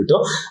ಅಂತ ಹೇಳ್ಬಿಟ್ಟು.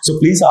 ಸೊ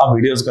ಪ್ಲೀಸ್ ಆ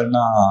ವಿಡಿಯೋಸ್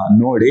ಗಳನ್ನ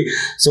ನೋಡಿ.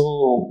 ಸೊ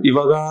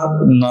ಇವಾಗ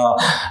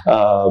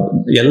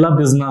ಎಲ್ಲ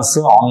ಬಿಸ್ನೆಸ್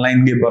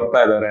ಆನ್ಲೈನ್ಗೆ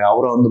ಬರ್ತಾ ಇದ್ದಾರೆ,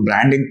 ಅವರ ಒಂದು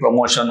ಬ್ರ್ಯಾಂಡಿಂಗ್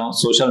ಪ್ರಮೋಷನ್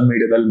ಸೋಷಿಯಲ್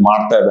ಮೀಡಿಯಾದಲ್ಲಿ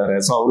ಮಾಡ್ತಾ ಇದ್ದಾರೆ.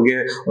 ಸೊ ಅವ್ರಿಗೆ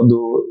ಒಂದು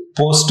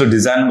ಪೋಸ್ಟ್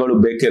ಡಿಸೈನ್ಗಳು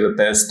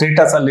ಬೇಕಿರುತ್ತೆ,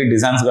 ಸ್ಟೇಟಸ್ ಅಲ್ಲಿ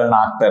ಡಿಸೈನ್ಸ್ ಗಳನ್ನ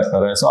ಹಾಕ್ತಾ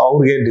ಇರ್ತಾರೆ. ಸೊ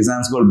ಅವ್ರಿಗೆ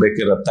ಡಿಸೈನ್ಸ್ ಗಳು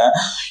ಬೇಕಿರುತ್ತೆ.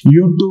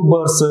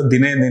 ಯೂಟ್ಯೂಬರ್ಸ್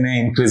ದಿನೇ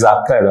ಇನ್ಕ್ರೀಸ್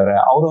ಆಗ್ತಾ ಇದ್ದಾರೆ,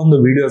 ಅವರ ಒಂದು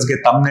ವಿಡಿಯೋಸ್ಗೆ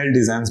ಥಂಬ್ನೇಲ್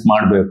ಡಿಸೈನ್ಸ್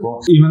ಮಾಡಬೇಕು.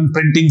 ಈವನ್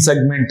ಪ್ರಿಂಟಿಂಗ್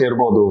ಸೆಗ್ಮೆಂಟ್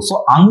ಇರ್ಬೋದು. ಸೊ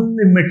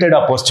ಅನ್ಲಿಮಿಟೆಡ್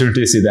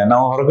ಅಪರ್ಚುನಿಟೀಸ್ ಇದೆ.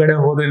 ನಾವು ಹೊರಗಡೆ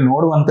ಹೋದ್ರೆ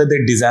ನೋಡುವಂತದ್ದೇ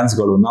ಡಿಸೈನ್ಸ್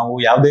ಗಳು, ನಾವು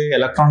ಯಾವುದೇ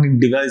ಎಲೆಕ್ಟ್ರಾನಿಕ್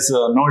ಡಿವೈಸ್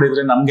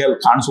ನೋಡಿದ್ರೆ ನಮ್ಗೆ ಅಲ್ಲಿ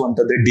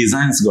ಕಾಣಿಸುವಂತದ್ದೇ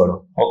ಡಿಸೈನ್ಸ್ ಗಳು.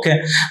 ಓಕೆ,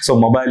 ಸೊ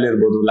ಮೊಬೈಲ್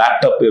ಇರ್ಬೋದು,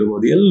 ಲ್ಯಾಪ್ಟಾಪ್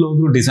ಇರ್ಬೋದು,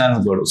 ಎಲ್ಲೋದ್ರು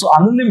ಡಿಸೈನ್ಸ್ ಗಳು. ಸೊ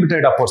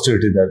ಅನ್ಲಿಮಿಟೆಡ್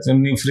ಅಪರ್ಚುನಿಟಿ ಇದೆ.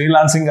 ನೀವು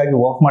ಫ್ರೀಲಾನ್ಸಿಂಗ್ ಆಗಿ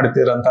ವರ್ಕ್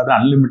ಮಾಡ್ತೀರಂತಾದ್ರೆ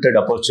ಅನ್ಲಿಮಿಟೆಡ್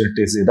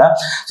ಅಪರ್ಚುನಿಟೀಸ್ ಇದೆ.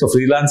 ಸೊ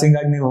ಫ್ರೀಲಾನ್ಸಿಂಗ್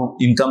ಆಗಿ ನೀವು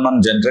ಇನ್ಕಮ್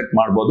ಅನ್ನು ಜನರೇಟ್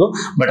ಮಾಡಬಹುದು.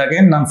 ಬಟ್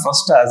ಅಗೇನ್ ನಾನು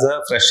ಫಸ್ಟ್ ಆಸ್ ಅ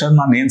ಫ್ರೆಶರ್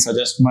ನಾನು ಏನ್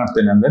ಸಜೆಸ್ಟ್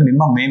ಮಾಡ್ತೇನೆ ಅಂದ್ರೆ,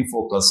 ನಿಮ್ಮ ಮೇನ್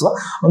ಫೋಕಸ್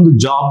ಒಂದು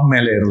ಜಾಬ್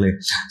ಮೇಲೆ ಇರಲಿ.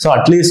 ಸೊ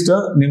ಅಟ್ಲೀಸ್ಟ್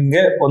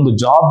ನಿಮ್ಗೆ ಒಂದು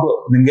ಜಾಬ್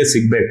ನಿಮ್ಗೆ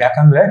ಸಿಗ್ಬೇಕು,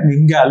 ಯಾಕಂದ್ರೆ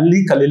ನಿಮ್ಗೆ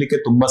ಅಲ್ಲಿ ಕಲೀಲಿಕ್ಕೆ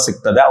ತುಂಬಾ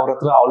ಸಿಗ್ತದೆ. ಅವ್ರ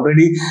ಹತ್ರ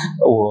ಆಲ್ರೆಡಿ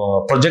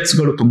ಪ್ರಾಜೆಕ್ಟ್ಸ್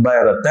ಗಳು ತುಂಬಾ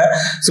ಇರುತ್ತೆ.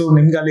 ಸೊ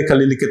ನಿಮ್ಗೆ ಅಲ್ಲಿ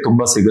ಕಲೀಲಿಕ್ಕೆ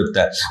ತುಂಬಾ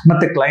ಸಿಗುತ್ತೆ.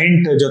 ಮತ್ತೆ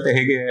ಕ್ಲೈಂಟ್ ಜೊತೆ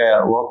ಹೇಗೆ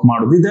ವರ್ಕ್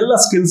ಮಾಡೋದು, ಇದೆಲ್ಲ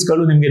ಸ್ಕಿಲ್ಸ್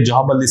ಗಳು ನಿಮ್ಗೆ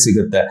ಜಾಬ್ ಅಲ್ಲಿ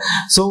ಸಿಗುತ್ತೆ.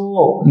 ಸೊ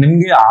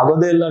ನಿಮ್ಗೆ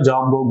ಆಗೋದೇ ಇಲ್ಲ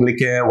ಜಾಬ್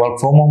ಹೋಗ್ಲಿಕ್ಕೆ, ವರ್ಕ್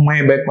ಫ್ರಮ್ ಹೋಮ್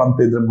ಬೇಕು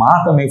ಅಂತಿದ್ರೆ ಇದ್ರೆ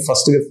ಮಾತ್ರ ನೀವು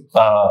ಫಸ್ಟ್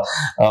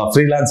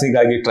ಫ್ರೀಲಾನ್ಸಿಂಗ್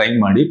ಆಗಿ ಟ್ರೈ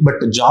ಮಾಡಿ.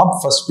 ಬಟ್ ಜಾಬ್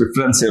ಫಸ್ಟ್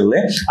ಪ್ರಿಫರೆನ್ಸ್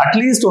ಇರಲಿ.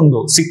 ಅಟ್ಲೀಸ್ಟ್ ಒಂದು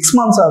 6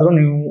 months ಆದ್ರೂ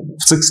ನೀವು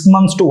 6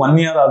 months to 1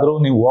 year ಆದ್ರೂ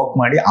ನೀವು ವರ್ಕ್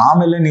ಮಾಡಿ,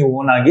 ಆಮೇಲೆ ನೀವು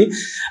ಓನ್ ಆಗಿ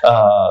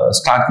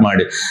ಸ್ಟಾರ್ಟ್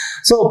ಮಾಡಿ.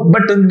 ಸೊ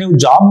ಬಟ್ ನೀವು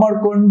ಜಾಬ್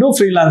ಮಾಡ್ಕೊಂಡು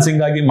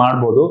ಫ್ರೀಲಾನ್ಸಿಂಗ್ ಆಗಿ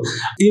ಮಾಡ್ಬೋದು.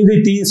 ಈ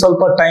ರೀತಿ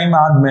ಸ್ವಲ್ಪ ಟೈಮ್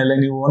ಆದ್ಮೇಲೆ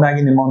ನೀವು ಓನ್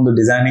ಆಗಿ ನಿಮ್ಮ ಒಂದು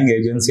ಡಿಸೈನಿಂಗ್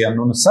ಏಜೆನ್ಸಿ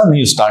ಅನ್ನು ಸಹ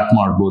ನೀವು ಸ್ಟಾರ್ಟ್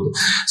ಮಾಡ್ಬೋದು.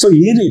 ಸೊ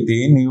ಈ ರೀತಿ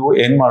ನೀವು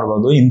ಏನ್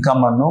ಮಾಡ್ಬೋದು,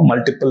 ಇನ್ಕಮ್ ಅನ್ನು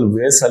ಮಲ್ಟಿಪಲ್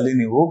ವೇಸ್ ಅಲ್ಲಿ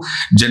ನೀವು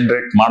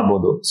ಜನರೇಟ್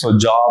ಮಾಡ್ಬೋದು. ಸೊ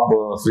ಜಾಬ್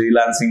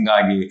ಫ್ರೀಲಾನ್ಸಿಂಗ್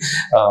ಆಗಿ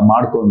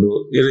ಮಾಡ್ಕೊಂಡು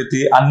ಈ ರೀತಿ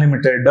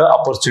ಅನ್ಲಿಮಿಟೆಡ್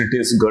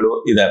ಅಪರ್ಚುನಿಟೀಸ್ ಗಳು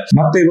ಇದೆ.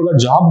 ಮತ್ತೆ ಇವಾಗ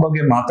ಜಾಬ್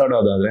ಬಗ್ಗೆ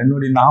ಮಾತಾಡೋದಾದ್ರೆ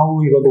ನೋಡಿ, ನಾವು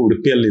ಇವಾಗ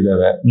ಉಡುಪಿಯಲ್ಲಿ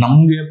ಇದ್ದೇವೆ.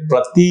 ನಮ್ಗೆ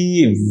ಪ್ರತಿ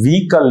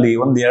ವೀಕ್ ಅಲ್ಲಿ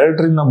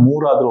 2 ರಿಂದ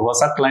 3 ಆದ್ರೂ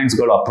ಹೊಸ ಕ್ಲೈಂಟ್ಸ್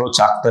ಗಳು ಅಪ್ರೋಚ್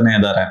ಆಗ್ತಾನೆ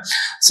ಇದ್ದಾರೆ.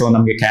 ಸೊ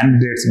ನಮ್ಗೆ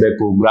ಕ್ಯಾಂಡಿಡೇಟ್ಸ್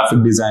ಬೇಕು,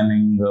 ಗ್ರಾಫಿಕ್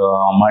ಡಿಸೈನಿಂಗ್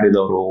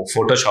ಮಾಡಿದವರು,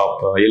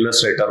 ಫೋಟೋಶಾಪ್,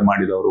 ಇಲ್ಲಸ್ಟ್ರೇಟರ್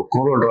ಮಾಡಿದವರು,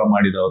 ಕೋರೋಡ್ರಾ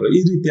ಮಾಡಿದವರು,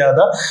 ಈ ರೀತಿಯಾದ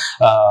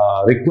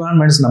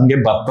ರಿಕ್ವೈರ್ಮೆಂಟ್ಸ್ ನಮ್ಗೆ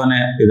ಬರ್ತಾನೆ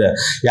ಇದೆ.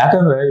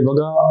 ಯಾಕಂದ್ರೆ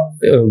ಇವಾಗ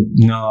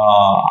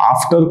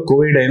ಆಫ್ಟರ್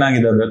ಕೋವಿಡ್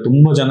ಏನಾಗಿದೆ ಅಂದ್ರೆ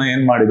ತುಂಬಾ ಜನ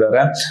ಏನ್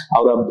ಮಾಡಿದ್ದಾರೆ,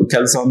 ಅವರ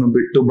ಕೆಲಸವನ್ನು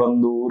ಬಿಟ್ಟು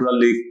ಬಂದು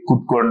ಊರಲ್ಲಿ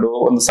ಕುತ್ಕೊಂಡು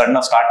ಒಂದು ಸಣ್ಣ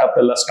ಸ್ಟಾರ್ಟ್ಅಪ್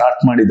ಎಲ್ಲ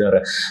ಸ್ಟಾರ್ಟ್ ಮಾಡಿದ್ದಾರೆ.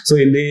 ಸೊ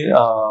ಇಲ್ಲಿ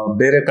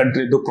ಬೇರೆ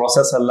ಕಂಟ್ರಿದು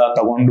ಪ್ರೊಸೆಸ್ ಎಲ್ಲ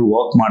ತಗೊಂಡು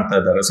ವರ್ಕ್ ಮಾಡ್ತಾ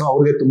ಇದ್ದಾರೆ. ಸೊ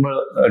ಅವ್ರಿಗೆ ತುಂಬಾ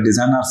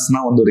ಡಿಸೈನರ್ಸ್ ನ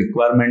ಒಂದು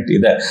ರಿಕ್ವೈರ್ಮೆಂಟ್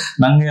ಇದೆ.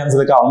 ನಂಗೆ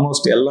ಅನ್ಸೋದಕ್ಕೆ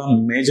ಆಲ್ಮೋಸ್ಟ್ ಎಲ್ಲ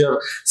ಮೇಜರ್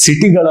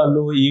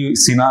ಸಿಟಿಗಳಲ್ಲೂ ಈ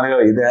ಸಿನಾರಿಯೋ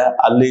ಇದೆ.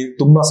 ಅಲ್ಲಿ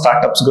ತುಂಬಾ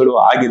ಸ್ಟಾರ್ಟ್ಅಪ್ಸ್ ಗಳು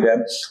ಆಗಿದೆ.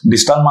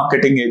 ಡಿಜಿಟಲ್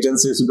ಮಾರ್ಕೆಟಿಂಗ್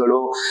ಏಜೆನ್ಸೀಸ್ ಗಳು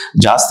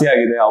ಜಾಸ್ತಿ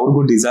ಆಗಿದೆ.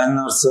 ಅವ್ರಿಗೂ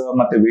ಡಿಸೈನರ್ಸ್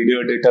ಮತ್ತೆ ವಿಡಿಯೋ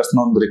ಎಡಿಟರ್ಸ್ ನ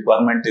ಒಂದು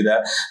ರಿಕ್ವೈರ್ಮೆಂಟ್ ಇದೆ.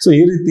 ಸೊ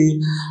ಈ ರೀತಿ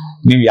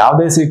ನೀವು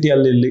ಯಾವುದೇ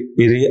ಸಿಟಿಯಲ್ಲಿ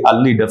ಇರಿ,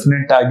 ಅಲ್ಲಿ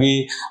ಡೆಫಿನೆಟ್ ಆಗಿ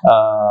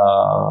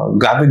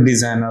ಗ್ರಾಫಿಕ್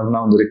ಡಿಸೈನರ್ ನ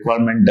ಒಂದು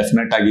ರಿಕ್ವೈರ್ಮೆಂಟ್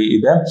ಡೆಫಿನೆಟ್ ಆಗಿ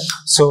ಇದೆ.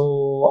 ಸೊ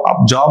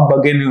ಜಾಬ್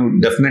ಬಗ್ಗೆ ನೀವು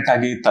ಡೆಫಿನೆಟ್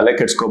ಆಗಿ ತಲೆ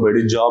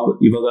ಕೆಡ್ಸ್ಕೋಬೇಡಿ. ಜಾಬ್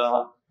ಇವಾಗ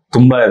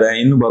ತುಂಬಾ ಇದೆ.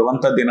 ಇನ್ನು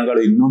ಬರುವಂತ ದಿನಗಳು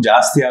ಇನ್ನೂ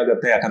ಜಾಸ್ತಿ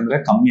ಆಗತ್ತೆ, ಯಾಕಂದ್ರೆ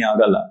ಕಮ್ಮಿ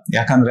ಆಗಲ್ಲ.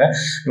 ಯಾಕಂದ್ರೆ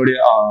ನೋಡಿ,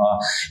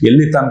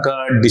 ಎಲ್ಲಿ ತನಕ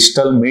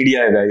ಡಿಜಿಟಲ್ ಮೀಡಿಯಾ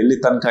ಇದೆ, ಎಲ್ಲಿ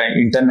ತನಕ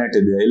ಇಂಟರ್ನೆಟ್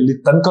ಇದೆ, ಎಲ್ಲಿ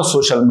ತನಕ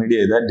ಸೋಷಿಯಲ್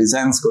ಮೀಡಿಯಾ ಇದೆ,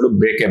 ಡಿಸೈನ್ಸ್ ಗಳು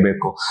ಬೇಕೇ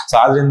ಬೇಕು. ಸೊ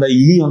ಆದ್ರಿಂದ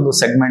ಈ ಒಂದು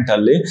ಸೆಗ್ಮೆಂಟ್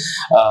ಅಲ್ಲಿ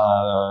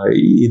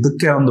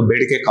ಇದಕ್ಕೆ ಒಂದು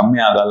ಬೇಡಿಕೆ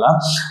ಕಮ್ಮಿ ಆಗಲ್ಲ.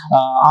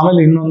 ಆಮೇಲೆ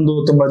ಇನ್ನೊಂದು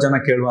ತುಂಬಾ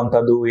ಜನ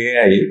ಕೇಳುವಂತದ್ದು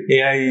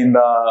ಎ ಐ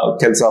ಇಂದ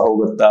ಕೆಲಸ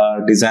ಹೋಗುತ್ತಾ,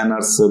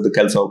 ಡಿಸೈನರ್ಸ್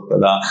ಕೆಲಸ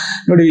ಹೋಗ್ತದ?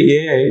 ನೋಡಿ,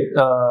 ಎ ಐ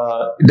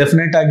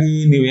ಡೆಫಿನೆಟ್ ಆಗಿ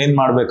ನೀವ್ ಏನ್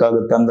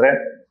ಮಾಡ್ಬೇಕಾಗುತ್ತೆ ಅಂದ್ರೆ,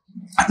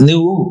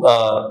 ನೀವು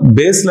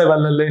ಬೇಸ್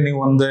ಲೆವೆಲ್ ಅಲ್ಲಿ ನೀವು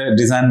ಒಂದು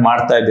ಡಿಸೈನ್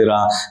ಮಾಡ್ತಾ ಇದ್ದೀರಾ,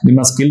 ನಿಮ್ಮ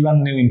ಸ್ಕಿಲ್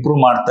ಅನ್ನು ನೀವು ಇಂಪ್ರೂವ್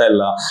ಮಾಡ್ತಾ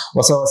ಇಲ್ಲ,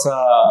 ಹೊಸ ಹೊಸ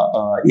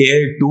ಎ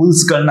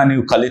ಟೂಲ್ಸ್ ಗಳನ್ನ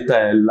ನೀವು ಕಲಿತಾ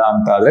ಇಲ್ಲ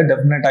ಅಂತ ಆದ್ರೆ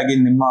ಡೆಫಿನೆಟ್ ಆಗಿ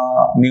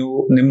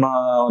ನಿಮ್ಮ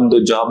ಒಂದು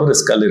ಜಾಬ್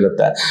ರಿಸ್ಕ್ ಅಲ್ಲಿ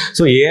ಇರುತ್ತೆ.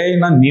 ಸೊ ಎ ಐ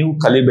ನ ನೀವು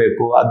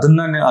ಕಲಿಬೇಕು,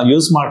 ಅದನ್ನ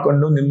ಯೂಸ್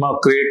ಮಾಡ್ಕೊಂಡು ನಿಮ್ಮ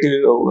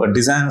ಕ್ರಿಯೇಟಿವ್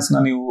ಡಿಸೈನ್ಸ್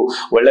ನ ನೀವು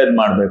ಒಳ್ಳೇದ್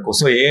ಮಾಡ್ಬೇಕು.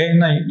 ಸೊ ಎ ಐ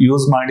ನ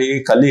ಯೂಸ್ ಮಾಡಿ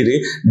ಕಲೀರಿ,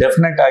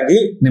 ಡೆಫಿನೆಟ್ ಆಗಿ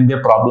ನಿಮ್ಗೆ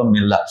ಪ್ರಾಬ್ಲಮ್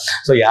ಇಲ್ಲ.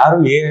 ಸೊ ಯಾರು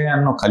ಎ ಐ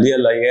ಅನ್ನು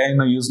ಕಲಿಯಲ್ಲ, ಎ ಐ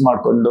ನ ಯೂಸ್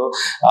ಮಾಡ್ಕೊಂಡು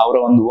ಅವರ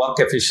ಒಂದು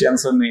ವರ್ಕ್ ಎಫಿಷಿಯನ್ಸಿ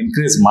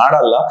ಇನ್ಕ್ರೀಸ್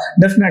ಮಾಡಲ್ಲ,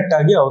 ಡೆಫಿನೆಟ್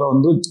ಆಗಿ ಅವರ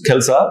ಒಂದು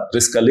ಕೆಲಸ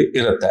ರಿಸ್ಕ್ ಅಲ್ಲಿ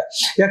ಇರುತ್ತೆ.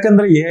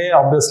 ಯಾಕಂದ್ರೆ ಎ ಐ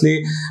ಆಬ್ವಿಯಸ್ಲಿ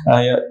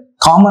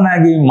ಕಾಮನ್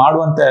ಆಗಿ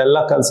ಮಾಡುವಂತ ಎಲ್ಲ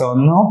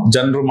ಕೆಲಸವನ್ನು,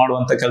 ಜನರು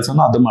ಮಾಡುವಂತ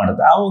ಕೆಲಸವನ್ನು ಅದು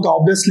ಮಾಡುತ್ತೆ. ಅವಾಗ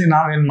ಆಬ್ವಿಯಸ್ಲಿ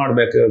ನಾವೇನ್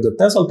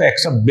ಮಾಡ್ಬೇಕಾಗುತ್ತೆ, ಸ್ವಲ್ಪ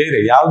ಎಕ್ಸ್ಟ್ರಾ ಬೇರೆ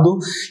ಯಾವ್ದು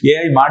ಎ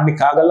ಐ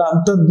ಮಾಡ್ಲಿಕ್ಕೆ ಆಗಲ್ಲ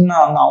ಅಂತದನ್ನ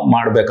ನಾವು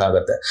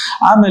ಮಾಡ್ಬೇಕಾಗತ್ತೆ.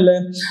 ಆಮೇಲೆ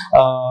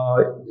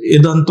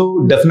ಇದಂತೂ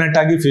ಡೆಫಿನೆಟ್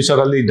ಆಗಿ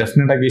ಫ್ಯೂಚರ್ ಅಲ್ಲಿ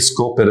ಡೆಫಿನೆಟ್ ಆಗಿ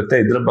ಸ್ಕೋಪ್ ಇರುತ್ತೆ.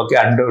 ಇದ್ರ ಬಗ್ಗೆ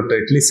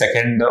ಅನ್ಡೌಟೆಡ್ಲಿ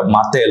ಸೆಕೆಂಡ್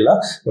ಮಾತೇ ಇಲ್ಲ.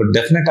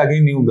 ಡೆಫಿನೆಟ್ ಆಗಿ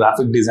ನೀವು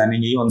ಗ್ರಾಫಿಕ್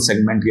ಡಿಸೈನಿಂಗ್ ಈ ಒಂದು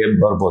ಸೆಗ್ಮೆಂಟ್ಗೆ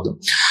ಬರ್ಬೋದು.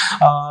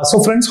 ಸೊ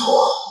ಫ್ರೆಂಡ್ಸ್,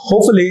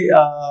 ಹೋಪ್ಫುಲಿ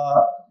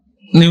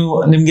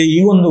ನಿಮ್ಗೆ ಈ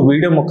ಒಂದು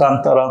ವಿಡಿಯೋ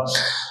ಮುಖಾಂತರ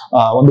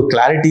ಒಂದು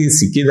ಕ್ಲಾರಿಟಿ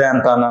ಸಿಕ್ಕಿದೆ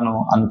ಅಂತ ನಾನು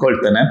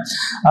ಅನ್ಕೊಳ್ತೇನೆ.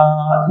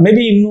 ಮೇ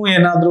ಬಿ ಇನ್ನೂ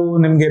ಏನಾದ್ರೂ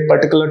ನಿಮ್ಗೆ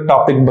ಪರ್ಟಿಕ್ಯುಲರ್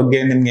ಟಾಪಿಕ್ ಬಗ್ಗೆ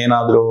ನಿಮ್ಗೆ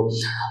ಏನಾದ್ರೂ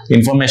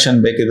ಇನ್ಫಾರ್ಮೇಶನ್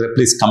ಬೇಕಿದ್ರೆ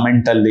ಪ್ಲೀಸ್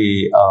ಕಮೆಂಟ್ ಅಲ್ಲಿ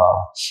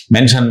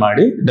ಮೆನ್ಷನ್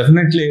ಮಾಡಿ.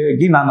 ಡೆಫಿನೆಟ್ಲಿ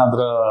ಆಗಿ ನಾನು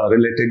ಅದರ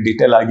ರಿಲೇಟೆಡ್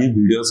ಡೀಟೇಲ್ ಆಗಿ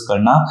ವಿಡಿಯೋಸ್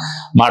ಗಳನ್ನ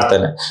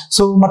ಮಾಡ್ತೇನೆ.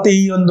 ಸೊ ಮತ್ತೆ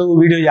ಈ ಒಂದು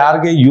ವಿಡಿಯೋ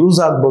ಯಾರಿಗೆ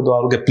ಯೂಸ್ ಆಗ್ಬೋದು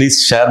ಅವ್ರಿಗೆ ಪ್ಲೀಸ್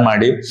ಶೇರ್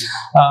ಮಾಡಿ.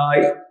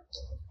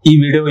 ಈ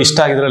ವಿಡಿಯೋ ಇಷ್ಟ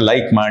ಆಗಿದ್ರೆ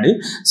ಲೈಕ್ ಮಾಡಿ.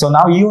 ಸೊ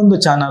ನಾವು ಈ ಒಂದು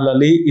ಚಾನಲ್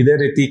ಅಲ್ಲಿ ಇದೇ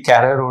ರೀತಿ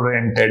carrier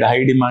oriented, high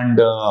demand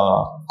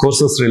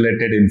courses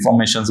related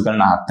informations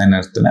ಗಳನ್ನ ಹಾಕ್ತಾನೆ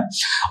ಇರ್ತೇನೆ.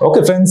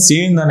 Okay friends, C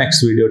you in the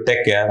next video.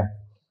 Take care,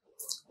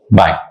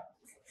 bye.